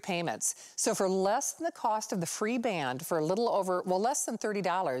interest-free payments. So for less than the cost of the free band, for a little over, less than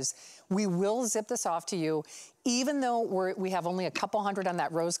 $30, we will zip this off to you. Even though we have only a couple hundred on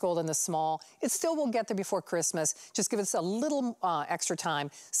that rose gold in the small, it still will get there before Christmas. Just give us a little extra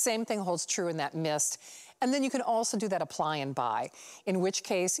time. Same thing holds true in that mist. And then you can also do that apply and buy, in which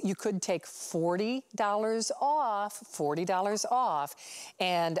case you could take $40 off,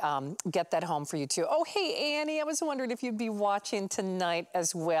 and get that home for you too. Oh, hey, Annie, I was wondering if you'd be watching tonight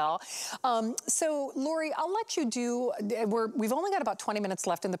as well. So, Lori, I'll let you do, we've only got about 20 minutes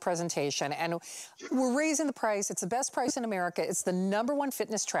left in the presentation, and we're raising the price. It's the best price in America. It's the #1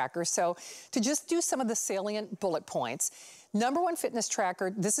 fitness tracker. So to just do some of the salient bullet points, #1 fitness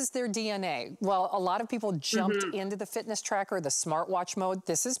tracker, this is their DNA. Well, a lot of people jumped into the fitness tracker, the smartwatch mode.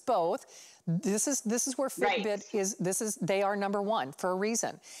 This is both. This is where Fitbit is, they are #1 for a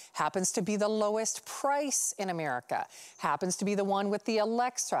reason. Happens to be the lowest price in America. Happens to be the one with the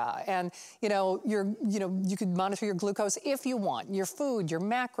Alexa. And, you could monitor your glucose if you want, your food, your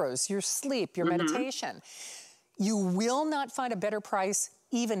macros, your sleep, your meditation. You will not find a better price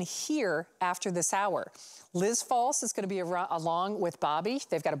even here after this hour. Liz False is going to be along with Bobby.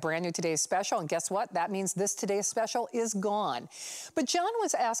 They've got a brand new Today's Special, and guess what? That means this Today's Special is gone. But John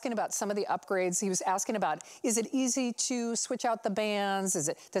was asking about some of the upgrades. He was asking about, is it easy to switch out the bands?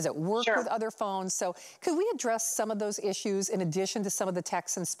 Does it work with other phones? So could we address some of those issues in addition to some of the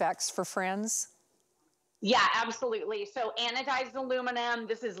techs and specs for friends? Yeah, absolutely. So anodized aluminum,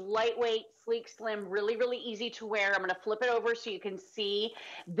 this is lightweight, sleek, slim, really, really easy to wear. I'm going to flip it over so you can see.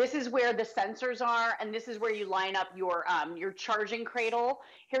 This is where the sensors are, and this is where you line up your charging cradle.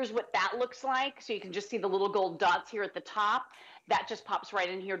 Here's what that looks like. So you can just see the little gold dots here at the top. That just pops right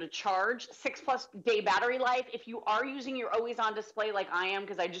in here to charge. 6+ day battery life. If you are using your always on display like I am,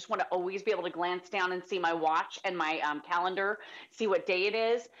 because I just want to always be able to glance down and see my watch and my calendar, see what day it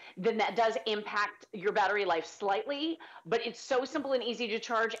is, then that does impact your battery life slightly, but it's so simple and easy to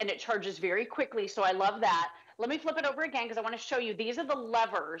charge, and it charges very quickly. So I love that. Let me flip it over again because I want to show you. These are the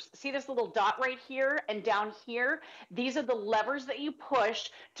levers. See this little dot right here and down here? These are the levers that you push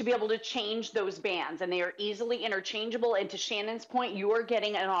to be able to change those bands, and they are easily interchangeable. And to Shannon's point, you are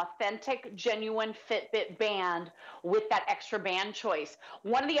getting an authentic, genuine Fitbit band with that extra band choice.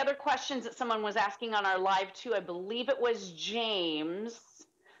 One of the other questions that someone was asking on our live too, I believe it was James.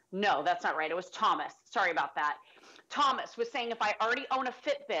 No, that's not right. It was Thomas. Sorry about that. Thomas was saying, if I already own a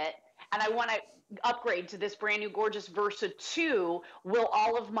Fitbit and I want to upgrade to this brand new gorgeous Versa 2, will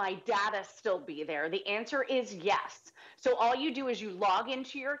all of my data still be there? The answer is yes. So all you do is you log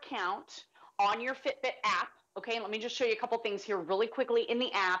into your account on your Fitbit app. Okay, let me just show you a couple things here really quickly in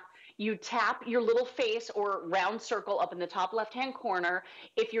the app. You tap your little face or round circle up in the top left-hand corner.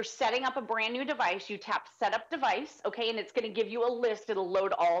 If you're setting up a brand new device, you tap set up device, okay, and it's going to give you a list. It'll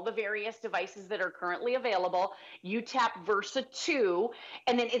load all the various devices that are currently available. You tap Versa 2,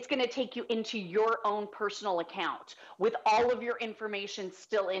 and then it's going to take you into your own personal account with all of your information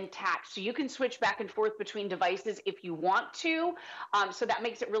still intact. So you can switch back and forth between devices if you want to. So that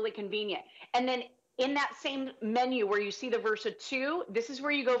makes it really convenient. And then in that same menu where you see the Versa 2, this is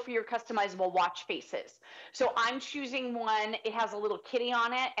where you go for your customizable watch faces. So I'm choosing one. It has a little kitty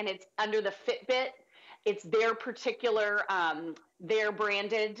on it, and it's under the Fitbit. It's their particular, their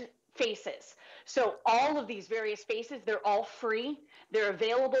branded faces. So all of these various faces, they're all free. They're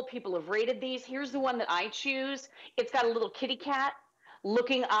available. People have rated these. Here's the one that I choose. It's got a little kitty cat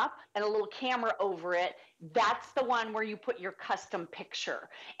looking up and a little camera over it. That's the one where you put your custom picture.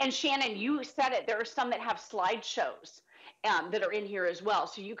 And Shannon, you said it, there are some that have slideshows that are in here as well.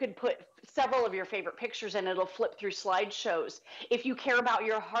 So you could put several of your favorite pictures and it'll flip through slideshows. If you care about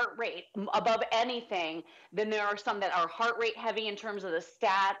your heart rate above anything, then there are some that are heart rate heavy in terms of the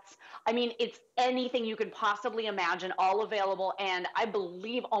stats. I mean, it's anything you can possibly imagine, all available. And I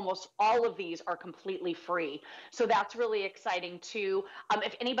believe almost all of these are completely free. So that's really exciting too.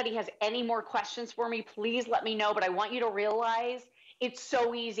 If anybody has any more questions for me, please let me know. But I want you to realize it's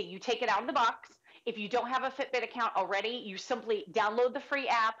so easy. You take it out of the box. If you don't have a Fitbit account already, you simply download the free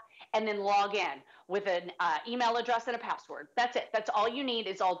app and then log in with an email address and a password. That's it. That's all you need.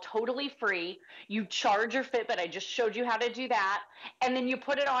 It's all totally free. You charge your Fitbit. I just showed you how to do that. And then you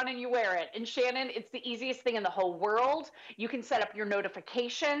put it on and you wear it. And Shannon, it's the easiest thing in the whole world. You can set up your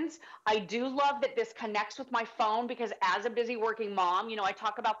notifications. I do love that this connects with my phone because as a busy working mom, you know, I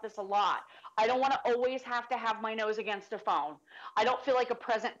talk about this a lot. I don't want to always have to have my nose against a phone. I don't feel like a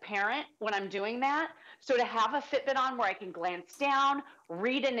present parent when I'm doing that. So to have a Fitbit on where I can glance down,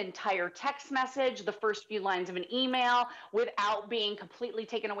 read an entire text message, the first few lines of an email without being completely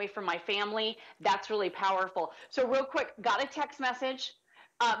taken away from my family, that's really powerful. So real quick, got a text message.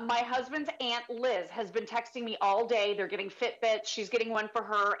 My husband's aunt Liz has been texting me all day. They're getting Fitbits. She's getting one for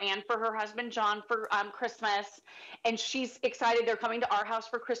her and for her husband John for Christmas. And she's excited. They're coming to our house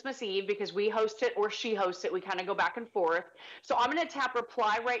for Christmas Eve because we host it or she hosts it. We kind of go back and forth. So I'm going to tap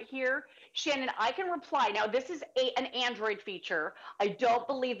reply right here. Shannon, I can reply. Now, this is an Android feature. I don't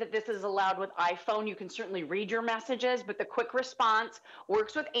believe that this is allowed with iPhone. You can certainly read your messages, but the quick response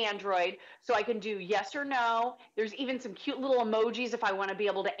works with Android. So I can do yes or no. There's even some cute little emojis if I want to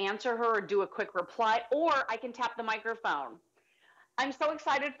be able to answer her or do a quick reply, or I can tap the microphone. I'm so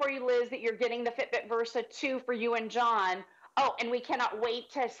excited for you, Liz, that you're getting the Fitbit Versa 2 for you and John. Oh, and we cannot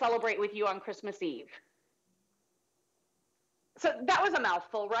wait to celebrate with you on Christmas Eve. So that was a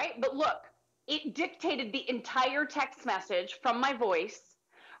mouthful, right? But look, it dictated the entire text message from my voice,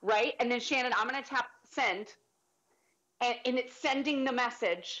 right? And then Shannon, I'm going to tap send, and it's sending the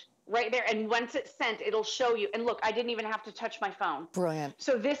message right there. And once it's sent, it'll show you. And look, I didn't even have to touch my phone. Brilliant.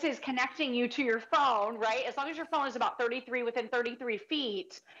 So this is connecting you to your phone, right? As long as your phone is about within 33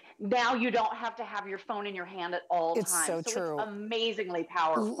 feet, now you don't have to have your phone in your hand at all times. It's so true. It's amazingly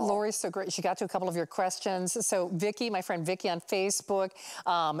powerful. Lori's so great. She got to a couple of your questions. So Vicky, my friend Vicky on Facebook,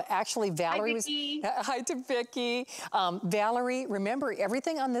 actually Valerie was, hi to Vicky. Valerie, remember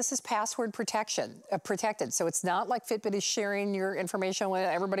everything on this is password protected. So it's not like Fitbit is sharing your information with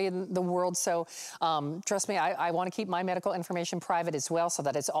everybody in the world. So trust me, I want to keep my medical information private as well so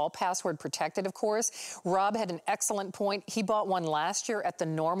that it's all password protected, of course. Rob had an excellent point. He bought one last year at the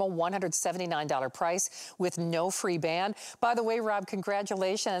normal $179 price with no free band. By the way, Rob,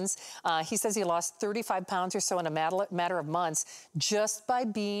 congratulations. He says he lost 35 pounds or so in a matter of months just by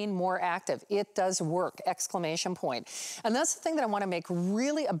being more active. It does work, exclamation point. And that's the thing that I want to make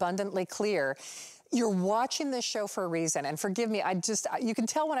really abundantly clear. You're watching this show for a reason, and forgive me, you can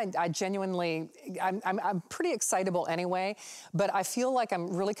tell when I genuinely, I'm pretty excitable anyway, but I feel like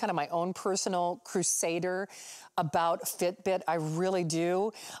I'm really kind of my own personal crusader about Fitbit. I really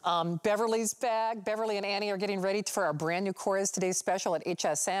do. Beverly's back. Beverly and Annie are getting ready for our brand new Cora's Today special at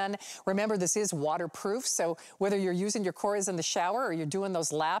HSN. Remember, this is waterproof, so whether you're using your Cora's in the shower or you're doing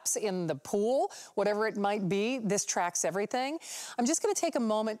those laps in the pool, whatever it might be, this tracks everything. I'm just going to take a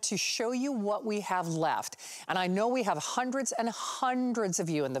moment to show you what we have left. And I know we have hundreds and hundreds of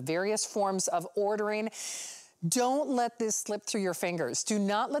you in the various forms of ordering. Don't let this slip through your fingers. Do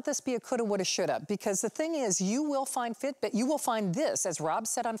not let this be a coulda, woulda, shoulda, because the thing is, you will find Fitbit, you will find this, as Rob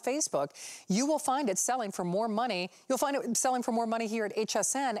said on Facebook, you will find it selling for more money. You'll find it selling for more money here at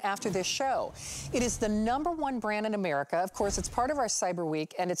HSN after this show. It is the #1 brand in America. Of course, it's part of our Cyber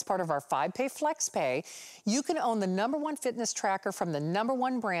Week, and it's part of our 5-pay flex pay. You can own the #1 fitness tracker from the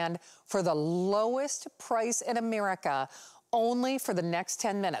 #1 brand for the lowest price in America, only for the next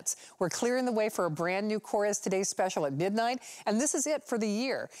 10 minutes. We're clearing the way for a brand new Chorus Today special at midnight, and this is it for the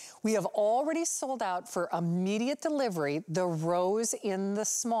year. We have already sold out for immediate delivery, the Rose in the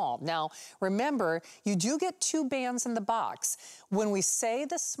small. Now, remember, you do get 2 bands in the box. When we say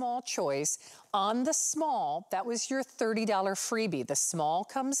the small choice, on the small, that was your $30 freebie. The small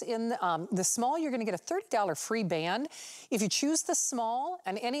comes in, the small, you're gonna get a $30 free band. If you choose the small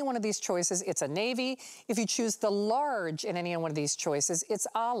and any one of these choices, it's a navy. If you choose the large in any one of these choices, it's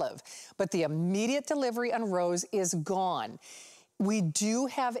olive. But the immediate delivery on Rose is gone. We do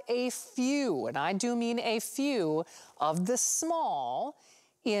have a few, and I do mean a few, of the small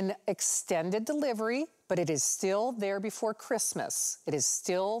in extended delivery, but it is still there before Christmas. It is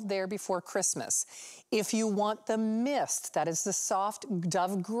still there before Christmas. If you want the mist, that is the soft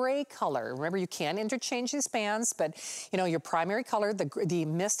dove gray color. Remember, you can interchange these bands, but you know, your primary color, the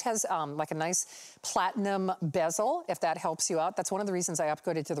mist has like a nice platinum bezel, if that helps you out. That's one of the reasons I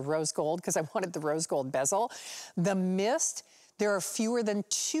upgraded to the rose gold, because I wanted the rose gold bezel. The mist, there are fewer than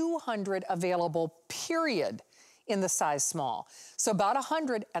 200 available, period, in the size small. So about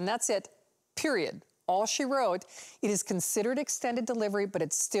 100, and that's it, period. All she wrote. It is considered extended delivery, but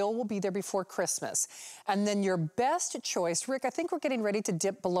it still will be there before Christmas. And then your best choice, Rick, I think we're getting ready to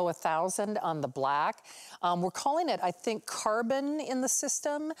dip below 1,000 on the black. We're calling it, I think, carbon in the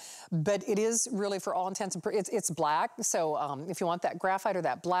system, but it is really, for all intents and purposes, it's black. So if you want that graphite or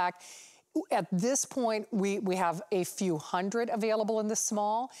that black, at this point, we have a few hundred available in the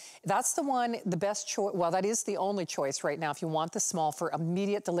small. That's the one, the best choice. Well, that is the only choice right now if you want the small for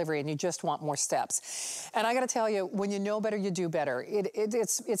immediate delivery and you just want more steps. And I got to tell you, when you know better, you do better.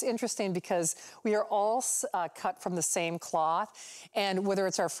 It's interesting because we are all cut from the same cloth. And whether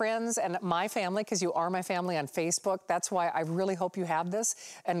it's our friends and my family, because you are my family on Facebook, that's why I really hope you have this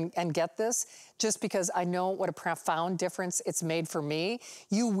and get this, just because I know what a profound difference it's made for me.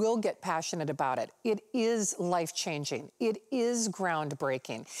 You will get passionate about it. It is life-changing. It is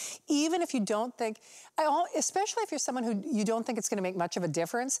groundbreaking. Even if you don't think, especially if you're someone who you don't think it's gonna make much of a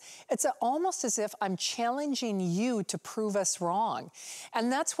difference, it's almost as if I'm challenging you to prove us wrong.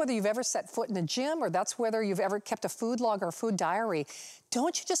 And that's whether you've ever set foot in a gym, or that's whether you've ever kept a food log or a food diary.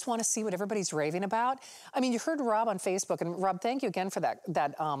 Don't you just want to see what everybody's raving about? I mean, you heard Rob on Facebook, and Rob, thank you again for that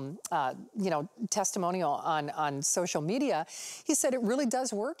you know, testimonial on social media. He said it really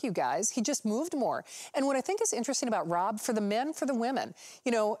does work, you guys. He just moved more. And what I think is interesting about Rob, for the men, for the women,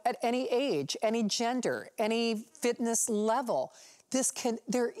 you know, at any age, any gender, any fitness level,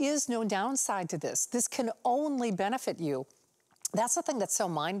 there is no downside to this. This can only benefit you. That's the thing that's so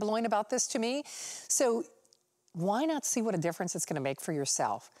mind-blowing about this to me. So why not see what a difference it's gonna make for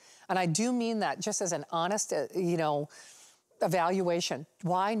yourself? And I do mean that just as an honest, you know, evaluation.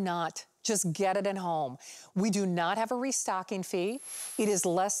 Why not just get it at home? We do not have a restocking fee. It is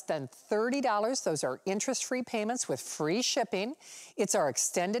less than $30. Those are interest-free payments with free shipping. It's our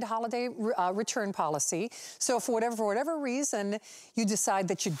extended holiday return policy. So for whatever reason you decide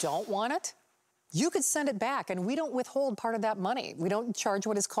that you don't want it, you could send it back, and we don't withhold part of that money. We don't charge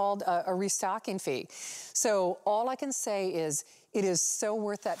what is called a restocking fee. So all I can say is, it is so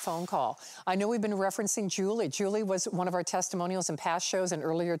worth that phone call. I know we've been referencing Julie. Julie was one of our testimonials in past shows and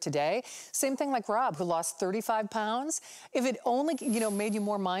earlier today. Same thing like Rob, who lost 35 pounds. If it only, you know, made you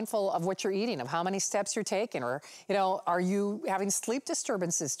more mindful of what you're eating, of how many steps you're taking, or, you know, are you having sleep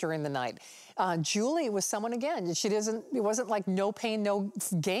disturbances during the night? Julie was someone, again, it wasn't like no pain, no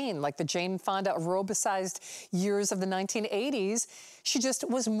gain, like the Jane Fonda aerobicized years of the 1980s. She just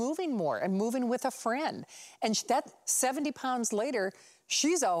was moving more and moving with a friend. And that 70 pounds later,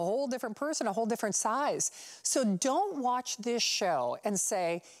 she's a whole different person, a whole different size. So don't watch this show and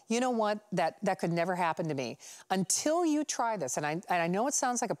say, you know what, that could never happen to me. Until you try this, and I know it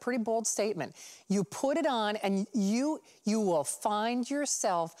sounds like a pretty bold statement, you put it on and you will find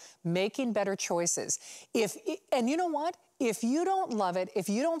yourself making better choices. And you know what? If you don't love it, if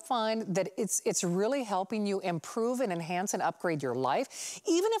you don't find that it's really helping you improve and enhance and upgrade your life,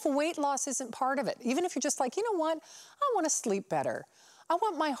 even if weight loss isn't part of it, even if you're just like, you know what, I want to sleep better. I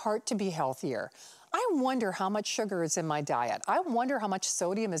want my heart to be healthier. I wonder how much sugar is in my diet. I wonder how much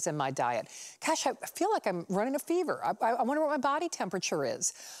sodium is in my diet. Gosh, I feel like I'm running a fever. I wonder what my body temperature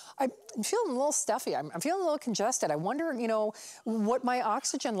is. I'm feeling a little stuffy. I'm feeling a little congested. I wonder, you know, what my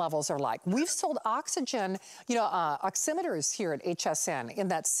oxygen levels are like. We've sold oxygen, you know, oximeters here at HSN in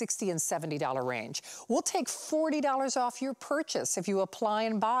that $60 and $70 range. We'll take $40 off your purchase if you apply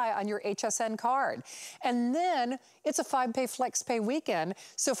and buy on your HSN card. And then it's a 5-pay flex pay weekend.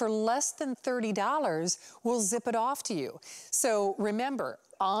 So for less than $30, we'll zip it off to you. So remember,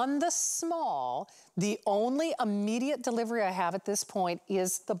 on the small, the only immediate delivery I have at this point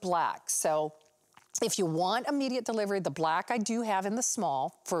is the black. So if you want immediate delivery, the black I do have in the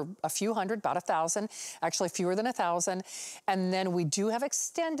small for a few hundred, about 1,000, actually fewer than 1,000. And then we do have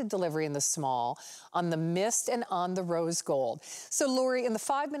extended delivery in the small on the mist and on the rose gold. So Lori, in the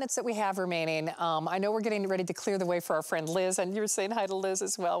 5 minutes that we have remaining, I know we're getting ready to clear the way for our friend Liz, and you were saying hi to Liz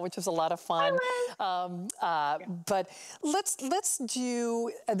as well, which was a lot of fun. But let's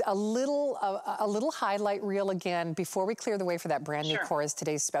do a little highlight reel again before we clear the way for that brand new chorus,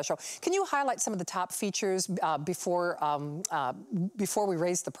 today's special. Can you highlight some of the top features before we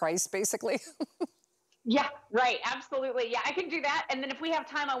raise the price, basically? Yeah, right. Absolutely. Yeah, I can do that. And then if we have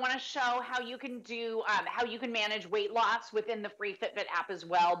time, I want to show how you can do, how you can manage weight loss within the free Fitbit app as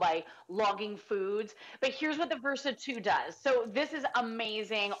well by logging foods. But here's what the Versa 2 does. So this is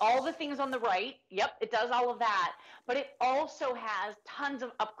amazing. All the things on the right. Yep, it does all of that. But it also has tons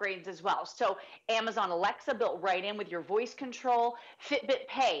of upgrades as well. So Amazon Alexa built right in with your voice control. Fitbit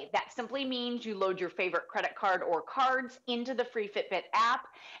Pay, that simply means you load your favorite credit card or cards into the free Fitbit app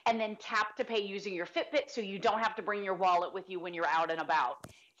and then tap to pay using your Fitbit, so you don't have to bring your wallet with you when you're out and about.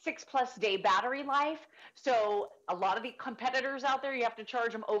 6+ day battery life. So a lot of the competitors out there, you have to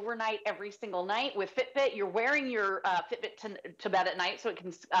charge them overnight every single night. With Fitbit, you're wearing your Fitbit to bed at night so it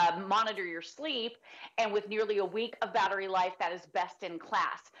can monitor your sleep. And with nearly a week of battery life, that is best in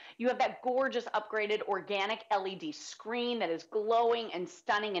class. You have that gorgeous upgraded organic LED screen that is glowing and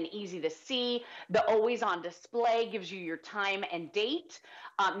stunning and easy to see. The always on display gives you your time and date.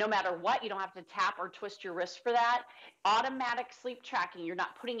 No matter what, you don't have to tap or twist your wrist for that. Automatic sleep tracking. You're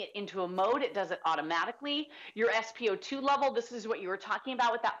not putting it into a mode. It does it automatically. Your SpO2 level, this is what you were talking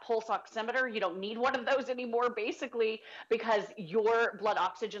about with that pulse oximeter. You don't need one of those anymore, basically, because your blood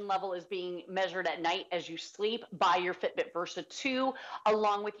oxygen level is being measured at night as you sleep by your Fitbit Versa 2,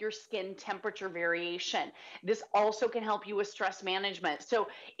 along with your skin temperature variation. This also can help you with stress management. So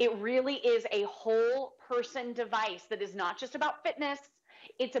it really is a whole person device that is not just about fitness.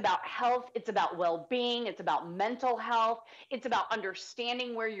 It's about health, it's about well-being, it's about mental health, it's about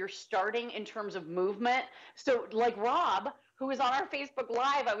understanding where you're starting in terms of movement. So like Rob, who was on our Facebook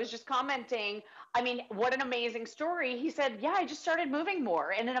Live, I was just commenting, I mean, what an amazing story. He said, yeah, I just started moving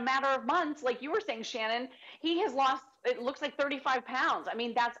more. And in a matter of months, like you were saying, Shannon, he has lost, it looks like 35 pounds. I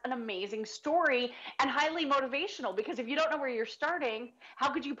mean, that's an amazing story and highly motivational, because if you don't know where you're starting, how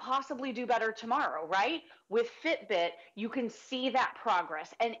could you possibly do better tomorrow, right? With Fitbit, you can see that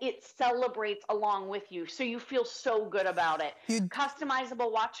progress and it celebrates along with you. So you feel so good about it.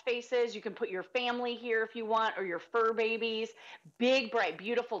 Customizable watch faces. You can put your family here if you want, or your fur babies. Big, bright,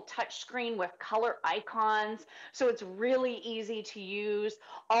 beautiful touch screen with color icons. So it's really easy to use.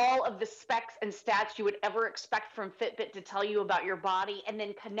 All of the specs and stats you would ever expect from Fitbit to tell you about your body, and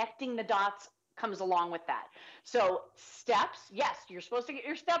then connecting the dots comes along with that. So steps, yes, you're supposed to get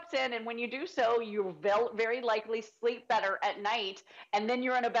your steps in, and when you do so, you very likely sleep better at night, and then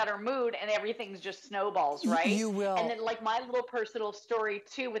you're in a better mood, and everything's just snowballs, right? You will. And then like my little personal story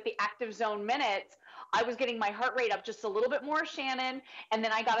too, with the Active Zone minutes, I was getting my heart rate up just a little bit more, Shannon, and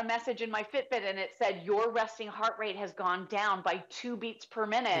then I got a message in my Fitbit and it said, your resting heart rate has gone down by 2 beats per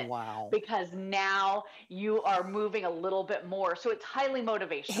minute. Wow. Because now you are moving a little bit more. So it's highly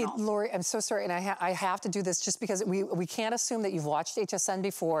motivational. Hey, Lori, I'm so sorry, and I have to do this just because we can't assume that you've watched HSN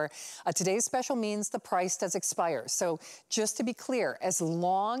before. Today's special means the price does expire. So just to be clear, as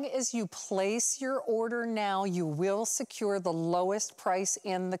long as you place your order now, you will secure the lowest price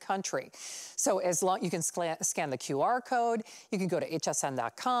in the country. So as long, you can scan the QR code, you can go to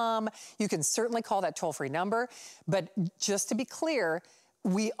hsn.com, you can certainly call that toll-free number, but just to be clear,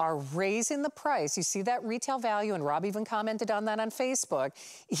 we are raising the price. You see that retail value, and Rob even commented on that on Facebook.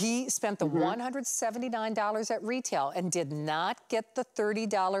 He spent the $179 at retail and did not get the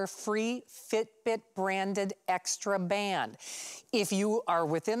 $30 free Fitbit branded extra band. If you are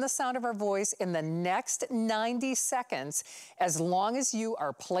within the sound of our voice in the next 90 seconds, as long as you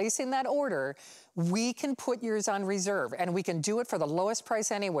are placing that order, we can put yours on reserve, and we can do it for the lowest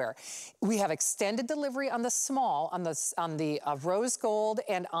price anywhere. We have extended delivery on the small, on the rose gold,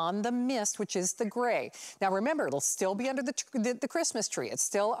 and on the mist, which is the gray. Now remember, it'll still be under the Christmas tree. It's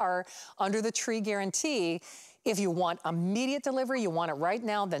still our under the tree guarantee. If you want immediate delivery, you want it right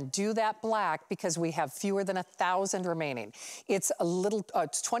now, then do that black, because we have fewer than 1,000 remaining. It's a little,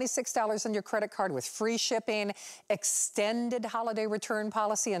 it's $26 on your credit card with free shipping, extended holiday return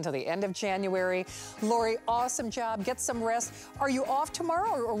policy until the end of January. Lori, awesome job. Get some rest. Are you off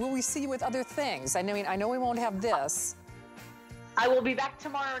tomorrow, or will we see you with other things? I mean, I know we won't have this. I will be back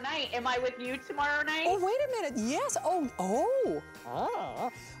tomorrow night. Am I with you tomorrow night? Oh, wait a minute. Yes.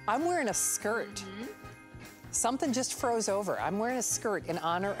 I'm wearing a skirt. Mm-hmm. Something just froze over. I'm wearing a skirt in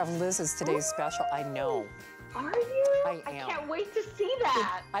honor of Liz's today's special. I know. Are you? I am. I can't wait to see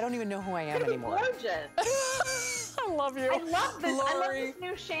that. I don't even know who I am anymore. Gorgeous. I love you. I love this. Lori. I love this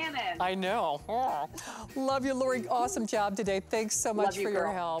new Shannon. I know. Love you, Lori. Awesome job today. Thanks so much for your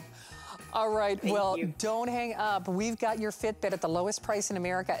help. All right, well, don't hang up. We've got your Fitbit at the lowest price in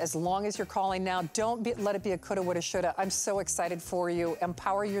America as long as you're calling now. Don't let it be a coulda, woulda, shoulda. I'm so excited for you.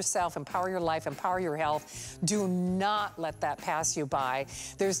 Empower yourself, empower your life, empower your health. Do not let that pass you by.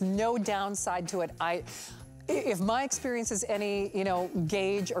 There's no downside to it. If my experience is any,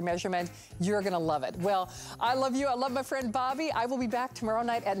 gauge or measurement, you're going to love it. Well, I love you. I love my friend Bobby. I will be back tomorrow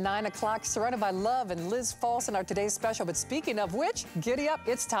night at 9 o'clock, surrounded by Love and Liz Falls in our today's special. But speaking of which, giddy up.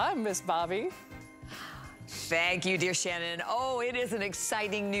 It's time, Miss Bobby. Thank you, dear Shannon. Oh, it is an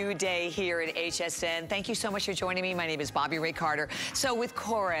exciting new day here at HSN. Thank you so much for joining me. My name is Bobby Ray Carter. So with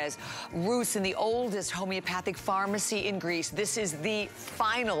Korez, roots in the oldest homeopathic pharmacy in Greece, this is the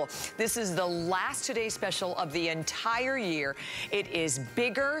final. This is the last Today Special of the entire year. It is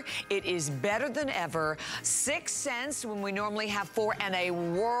bigger. It is better than ever. 6 cents when we normally have 4, and a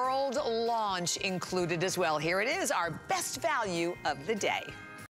world launch included as well. Here it is, our best value of the day.